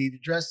style. You need to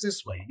dress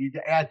this way. You need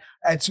to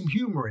add some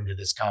humor into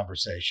this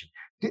conversation.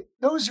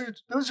 Those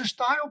are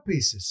style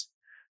pieces.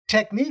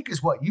 Technique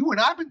is what you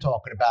and I've been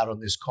talking about on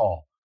this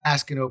call,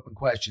 asking open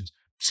questions,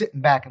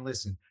 sitting back and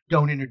listen.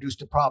 Don't introduce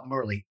the problem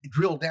early.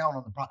 Drill down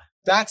on the problem.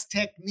 That's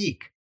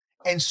technique.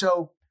 And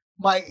so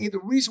the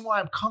reason why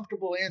I'm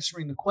comfortable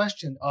answering the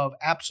question of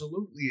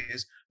absolutely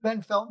is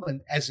Ben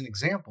Feldman, as an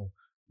example,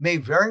 may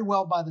very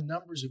well by the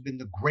numbers have been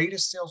the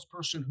greatest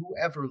salesperson who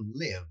ever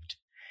lived.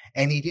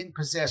 And he didn't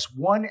possess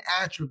one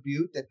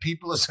attribute that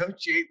people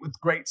associate with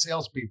great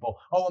salespeople.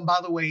 Oh, and by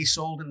the way, he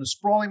sold in the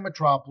sprawling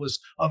metropolis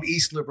of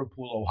East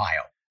Liverpool,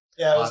 Ohio.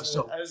 Yeah, I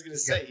was gonna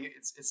say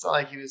it's not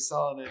like he was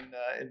selling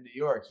in New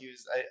York. He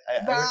was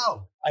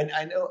No.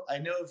 I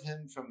know of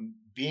him from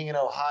being an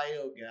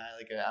Ohio guy.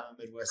 Like I'm a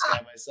Midwest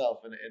guy myself,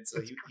 and so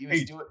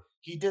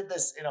he did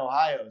this in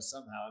Ohio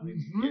somehow. I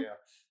mean,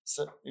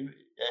 so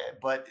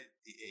but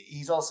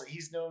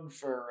he's known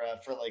for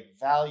like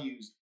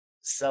values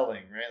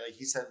selling, right? Like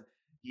he said,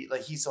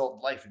 he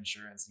sold life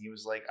insurance, and he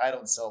was like, I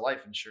don't sell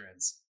life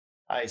insurance.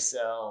 I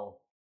sell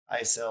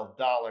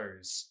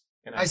dollars,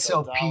 and I I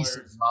sell sell peace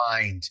of dollars.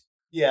 mind.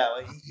 Yeah,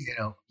 like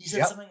he said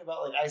Yep. something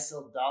about like I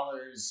sell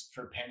dollars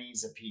for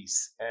pennies a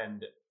piece,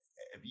 and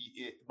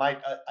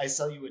I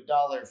sell you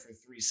 $1 for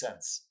 3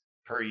 cents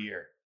per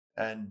year,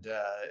 and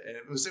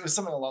it was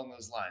something along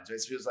those lines, right?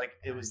 So it was like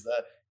it was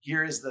the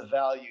here is the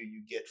value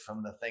you get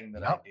from the thing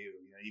that I Yep. do.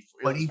 It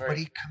but was he but very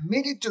he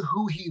committed to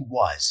who he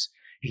was.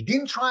 He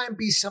didn't try and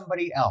be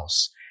somebody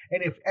else.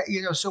 And if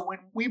so when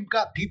we've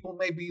got people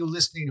maybe you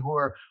listening who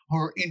are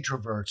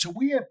introverts, so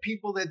we have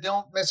people that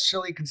don't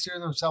necessarily consider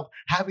themselves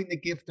having the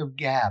gift of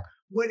gab.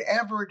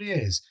 Whatever it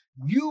is,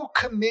 you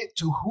commit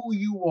to who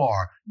you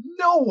are.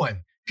 No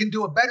one can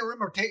do a better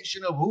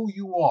imitation of who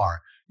you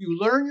are. You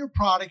learn your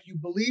product, you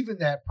believe in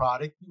that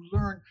product, you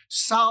learn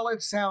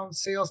solid, sound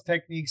sales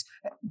techniques.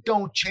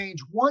 Don't change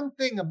one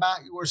thing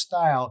about your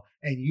style,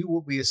 and you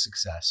will be a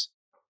success.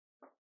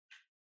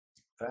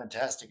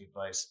 fantastic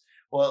advice.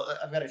 Well,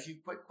 I've got a few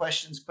quick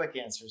questions, quick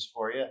answers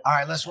for you. All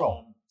right, let's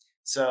roll.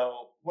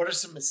 So, what are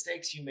some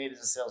mistakes you made as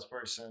a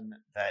salesperson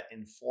that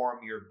inform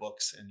your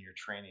books and your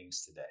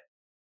trainings today?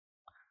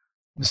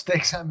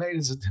 Mistakes I made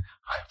is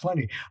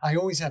funny. I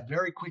always have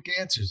very quick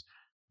answers.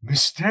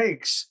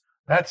 Mistakes.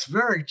 That's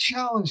very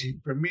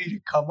challenging for me to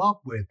come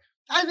up with.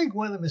 I think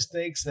one of the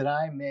mistakes that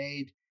I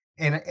made,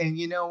 and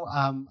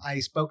I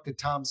spoke to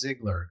Tom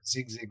Ziegler,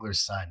 Zig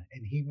Ziglar's son,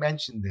 and he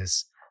mentioned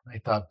this. And I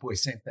thought, boy,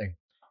 same thing.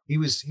 He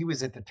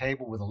was at the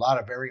table with a lot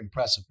of very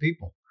impressive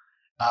people,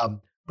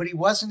 but he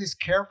wasn't as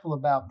careful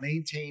about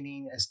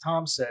maintaining, as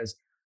Tom says,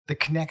 the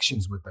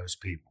connections with those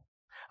people.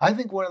 I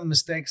think one of the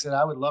mistakes that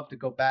I would love to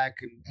go back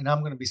and I'm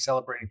going to be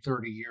celebrating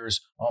 30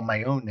 years on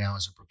my own now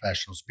as a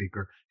professional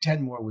speaker,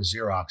 10 more with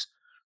Xerox.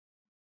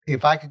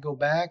 If I could go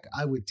back,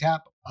 I would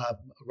tap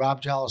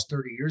Rob Jollis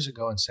 30 years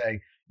ago and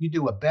say, you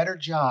do a better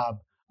job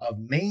of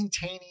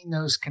maintaining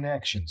those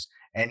connections.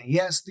 And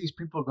yes, these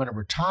people are going to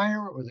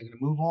retire or they're going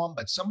to move on,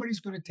 but somebody's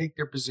going to take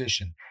their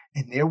position.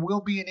 And there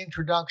will be an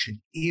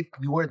introduction if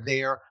you're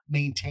there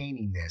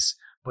maintaining this.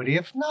 But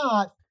if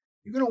not,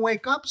 you're going to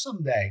wake up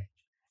someday.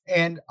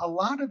 And a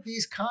lot of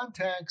these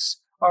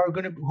contacts who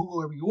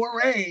are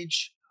your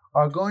age,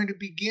 are going to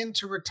begin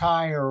to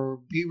retire or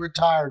be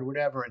retired,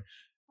 whatever. And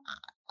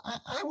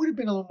I would have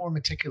been a little more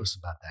meticulous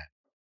about that.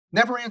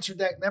 Never answered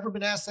that, never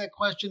been asked that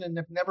question, and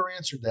have never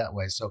answered that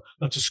way. So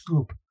that's a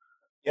scoop.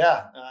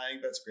 Yeah, no, I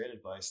think that's great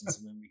advice, and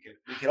something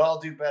we could all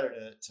do better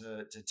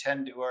to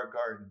tend to our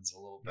gardens a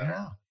little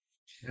better.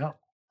 Yeah.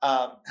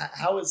 Yeah.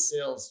 How has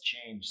sales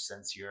changed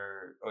since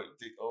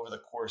over the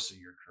course of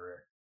your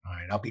career? All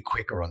right. I'll be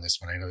quicker on this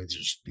one. I know these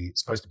are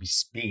supposed to be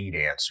speed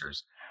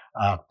answers.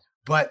 Uh,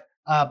 But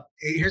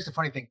here's the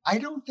funny thing. I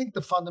don't think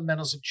the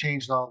fundamentals have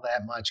changed all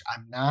that much.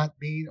 I'm not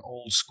being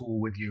old school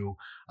with you.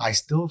 I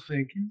still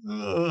think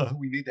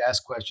we need to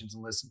ask questions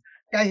and listen.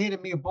 Guy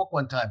handed me a book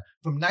one time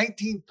from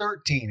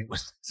 1913. It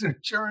was an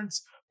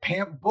insurance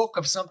book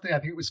of something. I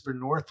think it was for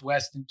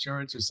Northwest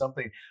Insurance or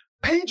something.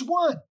 Page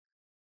one.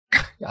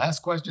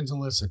 Ask questions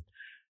and listen.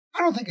 I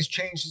don't think it's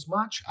changed as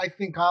much. I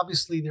think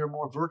obviously there are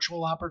more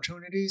virtual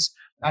opportunities.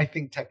 I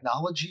think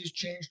technology has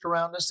changed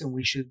around us, and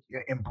we should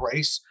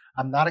embrace.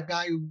 I'm not a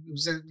guy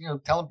who's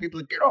telling people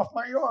to get off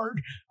my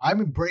yard.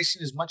 I'm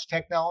embracing as much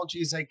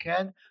technology as I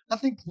can. I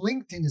think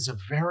LinkedIn is a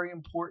very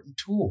important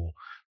tool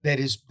that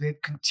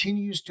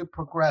continues to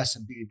progress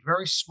and be a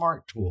very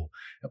smart tool.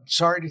 I'm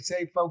sorry to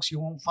say, folks, you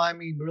won't find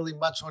me really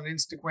much on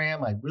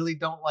Instagram. I really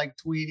don't like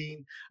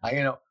tweeting.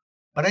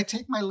 But I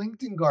take my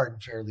LinkedIn garden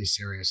fairly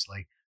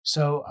seriously.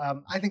 So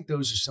I think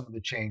those are some of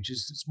the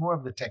changes. It's more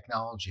of the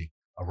technology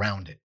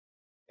around it.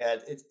 Yeah,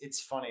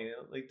 it's funny.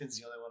 LinkedIn's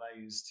the only one I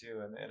use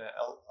too, and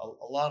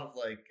a lot of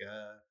like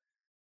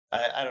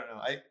I don't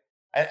know.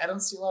 I don't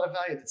see a lot of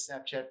value that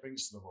Snapchat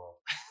brings to the world.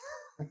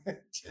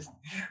 Just,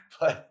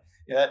 but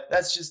yeah,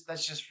 that's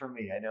just for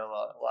me. I know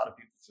a lot of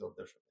people feel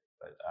differently,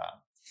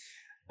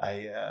 but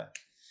I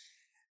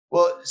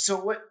well,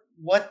 so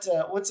what's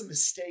a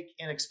mistake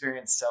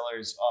inexperienced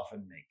sellers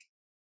often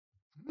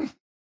make?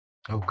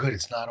 Oh, good.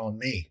 It's not on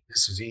me.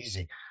 This is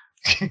easy.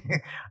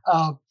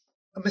 uh,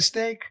 a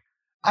mistake.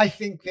 I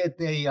think that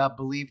they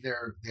believe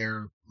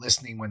they're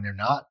listening when they're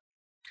not.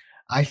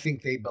 I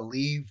think they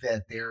believe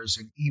that there's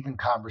an even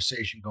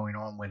conversation going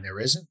on when there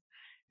isn't.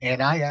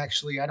 And I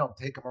don't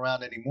take them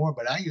around anymore,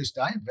 but I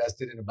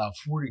invested in about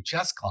 40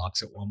 chess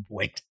clocks at one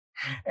point.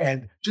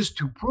 And just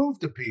to prove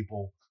to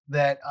people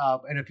that,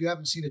 and if you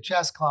haven't seen a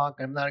chess clock,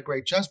 I'm not a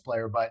great chess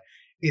player, but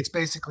it's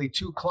basically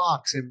two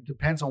clocks and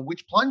depends on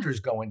which plunger's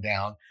going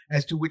down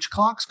as to which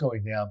clock's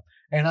going down.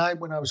 And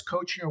when I was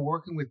coaching or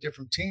working with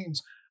different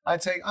teams,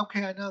 I'd say,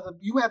 okay, I know that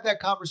you have that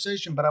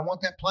conversation, but I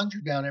want that plunger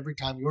down every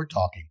time you're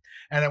talking.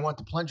 And I want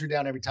the plunger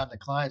down every time the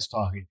client's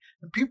talking.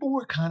 And people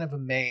were kind of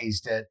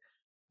amazed at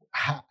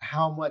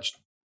how much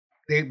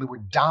they were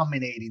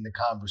dominating the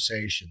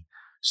conversation.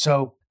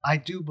 So I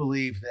do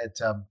believe that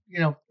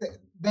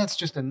that's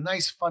just a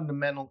nice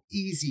fundamental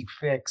easy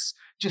fix.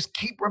 Just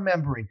keep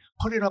remembering,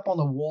 put it up on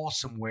the wall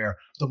somewhere.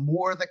 The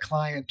more the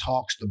client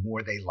talks, the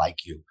more they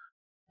like you.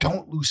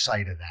 Don't lose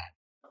sight of that.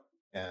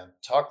 And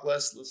talk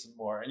less, listen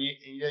more. And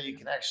you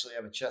can actually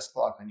have a chess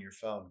clock on your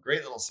phone.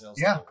 Great little sales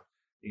Yeah, tool.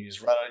 You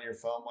just run it on your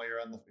phone while you're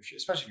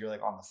especially if you're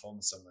like on the phone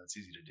with someone. It's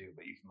easy to do,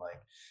 but you can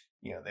like,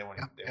 yeah, they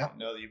yeah. won't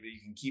know that you, but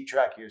you can keep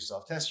track of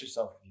yourself. Test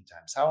yourself a few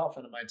times. How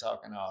often am I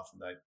talking? How often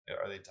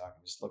are they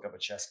talking? Just look up a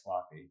chess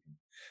clock. Or you can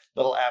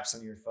little apps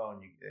on your phone.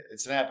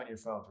 It's an app on your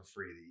phone for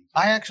free that you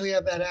I can. actually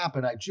had that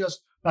happen. I just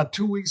about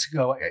 2 weeks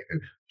ago.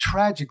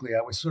 Tragically,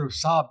 I was sort of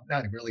sobbed,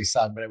 not really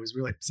sobbed, but I was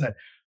really upset.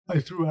 I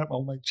threw out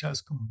all my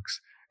chess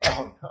clocks.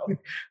 Oh no.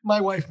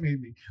 My wife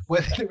made me.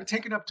 Well, they were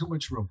taking up too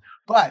much room.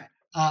 But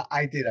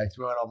I did. I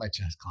threw out all my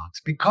chess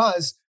clocks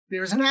because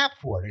there's an app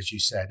for it, as you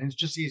said, and it's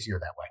just easier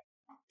that way.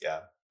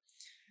 Yeah.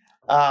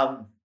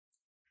 Um,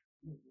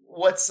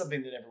 what's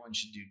something that everyone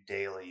should do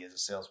daily as a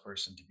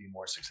salesperson to be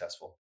more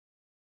successful?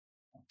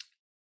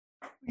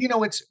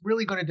 It's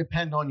really going to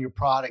depend on your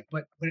product.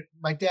 But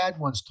my dad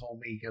once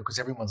told me, because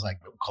everyone's like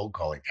 "Oh, cold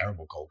calling,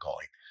 terrible cold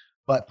calling.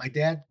 But my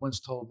dad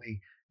once told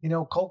me,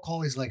 cold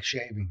calling is like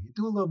shaving. You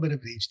do a little bit of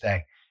it each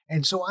day.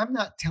 And so I'm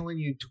not telling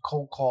you to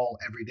cold call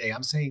every day.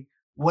 I'm saying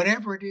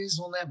whatever it is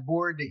on that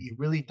board that you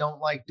really don't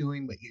like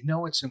doing, but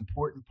it's an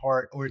important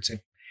part or it's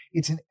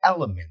an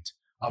element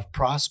of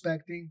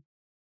prospecting,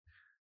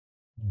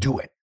 do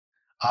it.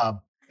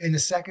 And the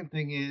second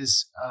thing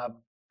is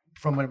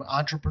from an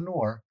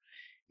entrepreneur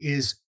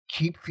is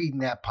keep feeding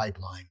that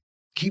pipeline.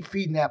 Keep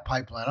feeding that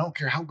pipeline. I don't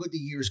care how good the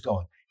year's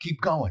going.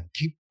 Keep going.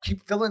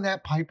 Keep filling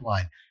that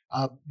pipeline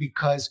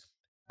because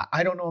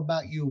I don't know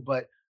about you,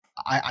 but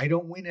I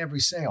don't win every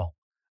sale,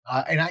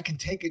 and I can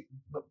take it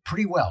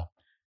pretty well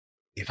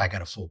if I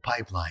got a full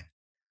pipeline.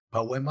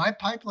 But when my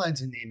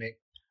pipeline's anemic,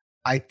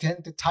 I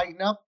tend to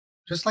tighten up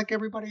just like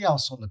everybody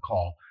else on the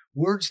call.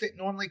 Words that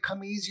normally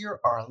come easier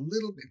are a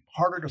little bit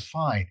harder to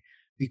find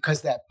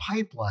because that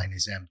pipeline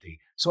is empty.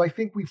 So I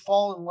think we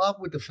fall in love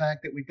with the fact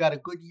that we've got a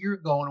good year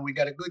going and we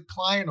got a good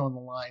client on the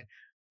line.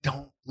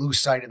 Don't lose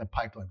sight of the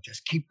pipeline.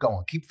 Just keep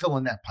going. Keep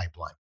filling that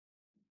pipeline.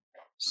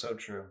 So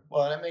true.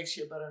 Well, and it makes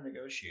you a better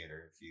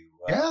negotiator if you.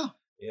 Yeah.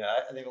 Yeah,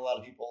 I think a lot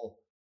of people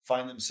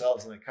find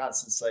themselves in a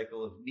constant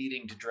cycle of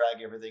needing to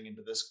drag everything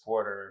into this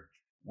quarter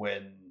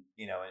when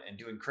and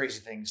doing crazy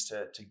things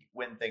to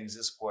win things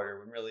this quarter.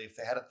 When really, if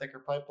they had a thicker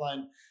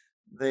pipeline,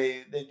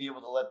 they'd be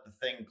able to let the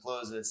thing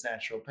close at its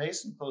natural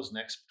pace and close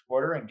next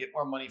quarter and get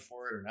more money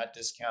for it, or not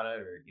discount it,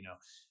 or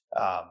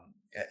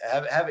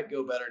have it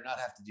go better, not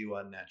have to do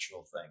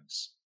unnatural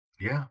things.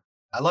 Yeah.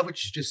 I love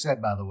what you just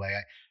said, by the way.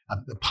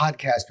 The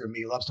podcaster in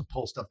me loves to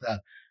pull stuff down.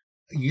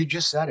 You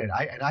just said it.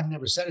 I've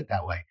never said it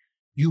that way.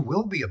 You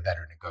will be a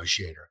better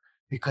negotiator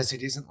because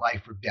it isn't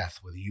life or death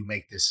whether you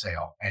make this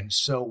sale. And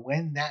so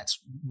when that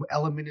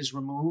element is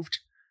removed,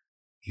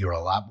 you're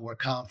a lot more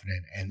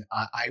confident. And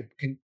I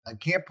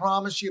can't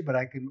promise you, but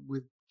I can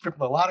with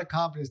a lot of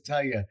confidence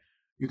tell you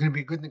you're going to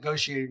be a good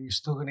negotiator and you're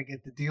still going to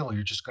get the deal.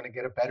 You're just going to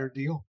get a better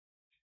deal.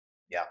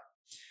 Yeah,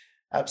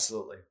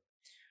 absolutely.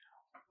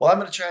 Well, I'm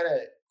going to try to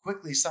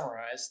quickly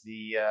summarize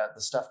the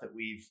stuff that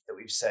we've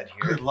said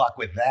Good here. luck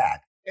with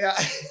that. Yeah,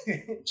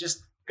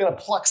 just gonna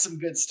pluck some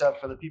good stuff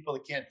for the people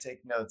that can't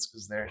take notes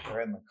because they're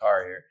in the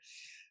car here.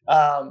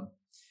 Um,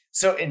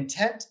 so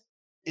intent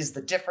is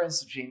the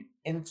difference between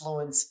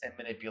influence and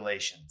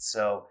manipulation.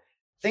 So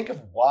think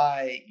of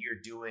why you're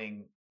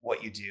doing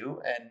what you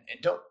do, and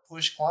don't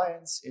push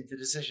clients into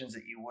decisions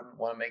that you wouldn't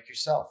want to make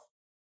yourself.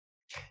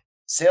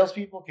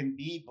 Salespeople can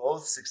be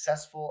both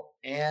successful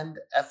and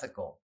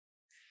ethical.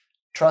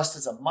 Trust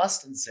is a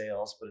must in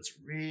sales, but it's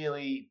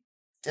really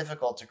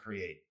difficult to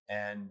create.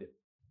 And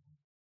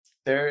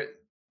there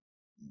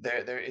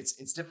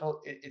it's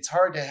difficult, it's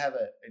hard to have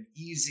an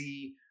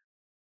easy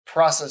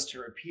process to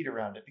repeat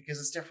around it because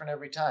it's different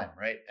every time,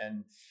 right?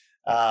 And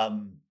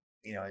um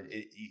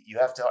you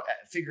have to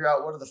figure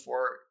out what are the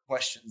four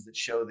questions that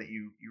show that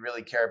you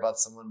really care about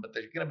someone, but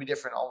they're going to be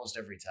different almost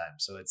every time.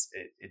 So it's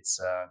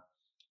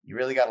you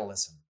really got to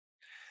listen.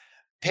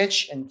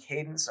 Pitch and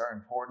cadence are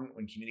important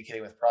when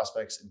communicating with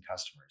prospects and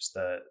customers.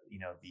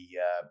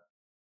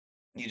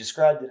 You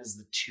described it as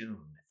the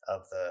tune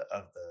of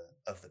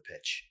the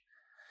pitch.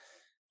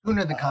 Tune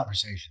of the uh,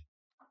 conversation.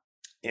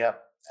 yeah.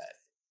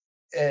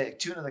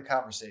 Tune of the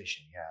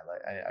conversation.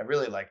 Yeah, I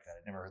really like that.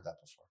 I never heard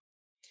that before.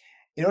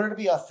 In order to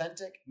be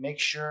authentic, make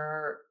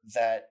sure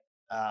that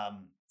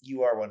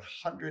you are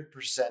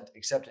 100%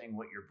 accepting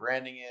what your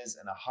branding is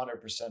and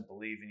 100%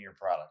 believe in your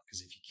product.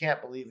 Because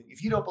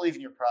if you don't believe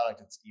in your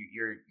product,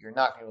 you're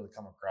not going to be able to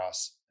come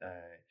across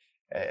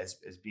as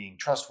being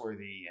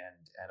trustworthy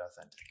and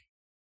authentic.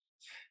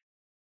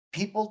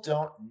 People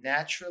don't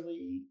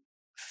naturally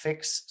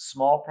fix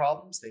small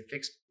problems; they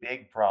fix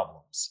big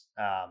problems.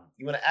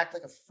 You want to act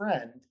like a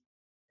friend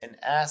and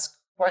ask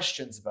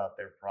questions about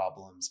their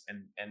problems,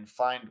 and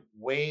find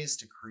ways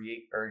to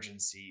create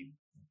urgency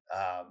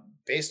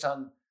based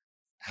on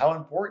how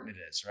important it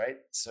is, right?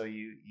 So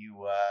you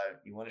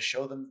want to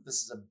show them that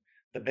this is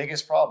the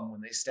biggest problem.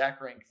 When they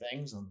stack rank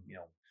things on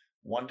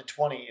 1 to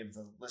 20 of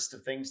the list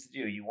of things to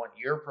do, you want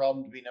your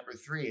problem to be number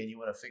three, and you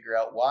want to figure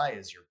out why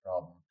is your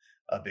problem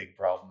a big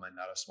problem and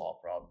not a small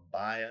problem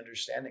by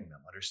understanding them,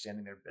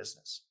 understanding their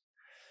business.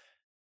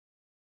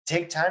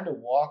 Take time to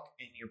walk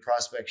in your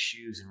prospect's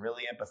shoes and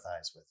really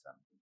empathize with them.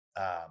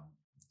 Um,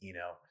 you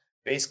know,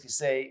 basically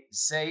say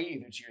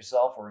either to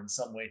yourself or in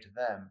some way to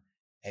them,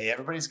 "Hey,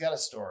 everybody's got a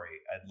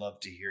story. I'd love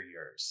to hear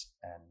yours."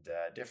 And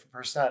different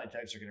personality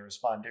types are going to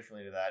respond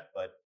differently to that.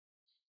 But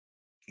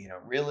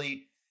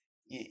really,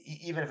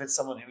 even if it's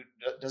someone who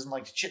doesn't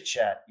like to chit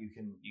chat, you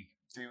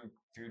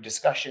through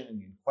discussion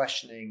and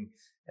questioning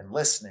and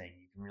listening,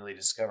 you can really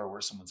discover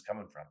where someone's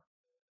coming from.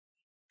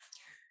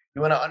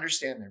 You want to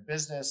understand their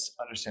business,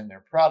 understand their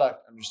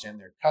product, understand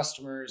their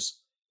customers.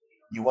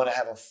 You want to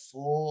have a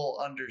full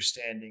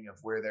understanding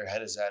of where their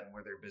head is at and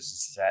where their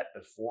business is at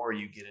before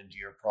you get into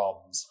your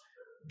problems,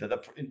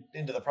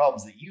 into the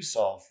problems that you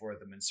solve for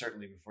them, and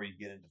certainly before you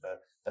get into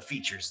the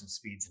features and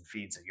speeds and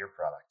feeds of your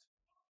product.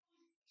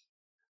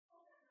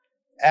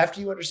 After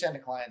you understand a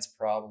client's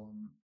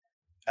problem,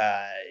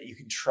 you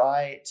can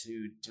try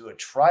to do a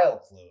trial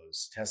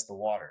close, test the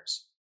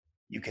waters.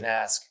 You can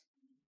ask,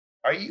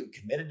 "Are you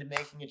committed to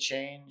making a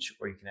change?"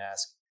 Or you can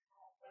ask,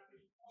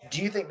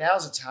 "Do you think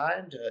now's a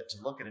time to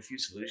look at a few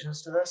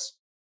solutions to this?"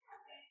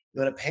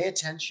 You want to pay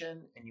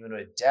attention and you want to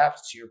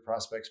adapt to your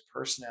prospect's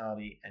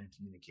personality and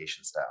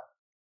communication style.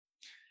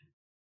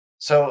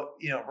 So,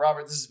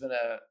 Robert, this has been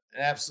an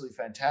absolutely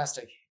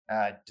fantastic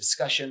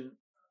discussion.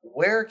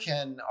 Where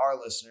can our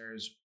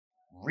listeners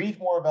read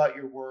more about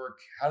your work?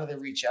 How do they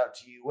reach out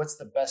to you? What's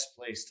the best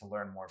place to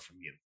learn more from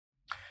you?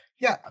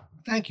 Yeah,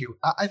 thank you.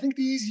 I think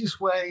the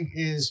easiest way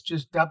is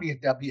just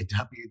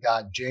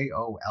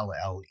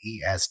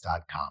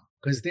www.jolles.com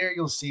because there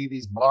you'll see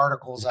these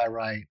articles I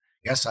write.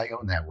 Yes, I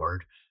own that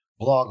word.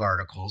 Blog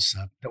articles.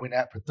 I've been doing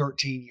that for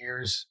 13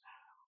 years,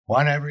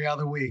 one every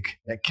other week.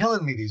 They're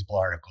killing me, these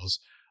articles.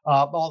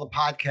 All the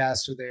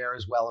podcasts are there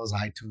as well as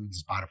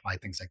iTunes, Spotify,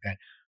 things like that.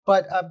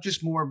 But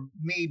just more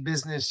me,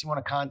 business, you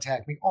want to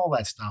contact me, all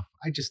that stuff.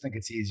 I just think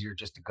it's easier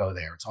just to go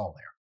there. It's all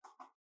there.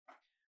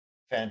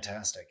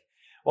 Fantastic.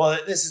 Well,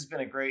 this has been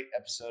a great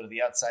episode of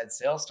the Outside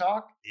Sales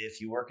Talk. If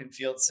you work in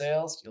field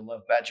sales, you'll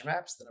love Badger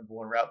Maps, the number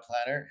one route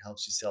planner.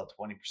 Helps you sell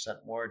 20%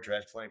 more,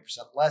 drive 20%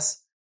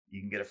 less. You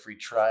can get a free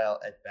trial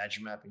at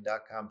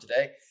badgermapping.com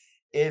today.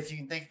 If you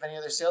can think of any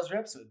other sales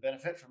reps that would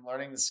benefit from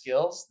learning the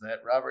skills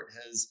that Robert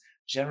has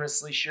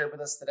generously shared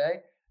with us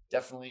today,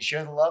 definitely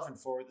share the love and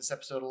forward this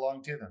episode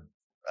along to them.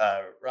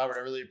 Robert, I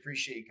really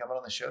appreciate you coming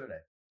on the show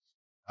today.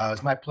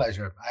 It's my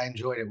pleasure. I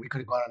enjoyed it. We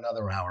could have gone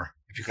another hour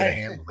if you could have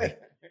handled me.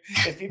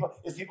 if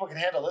people can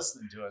handle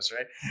listening to us,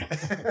 right?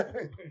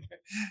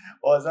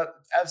 Well, it's an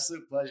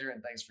absolute pleasure,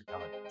 and thanks for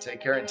coming.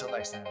 Take care until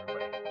next time,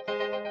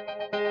 everybody.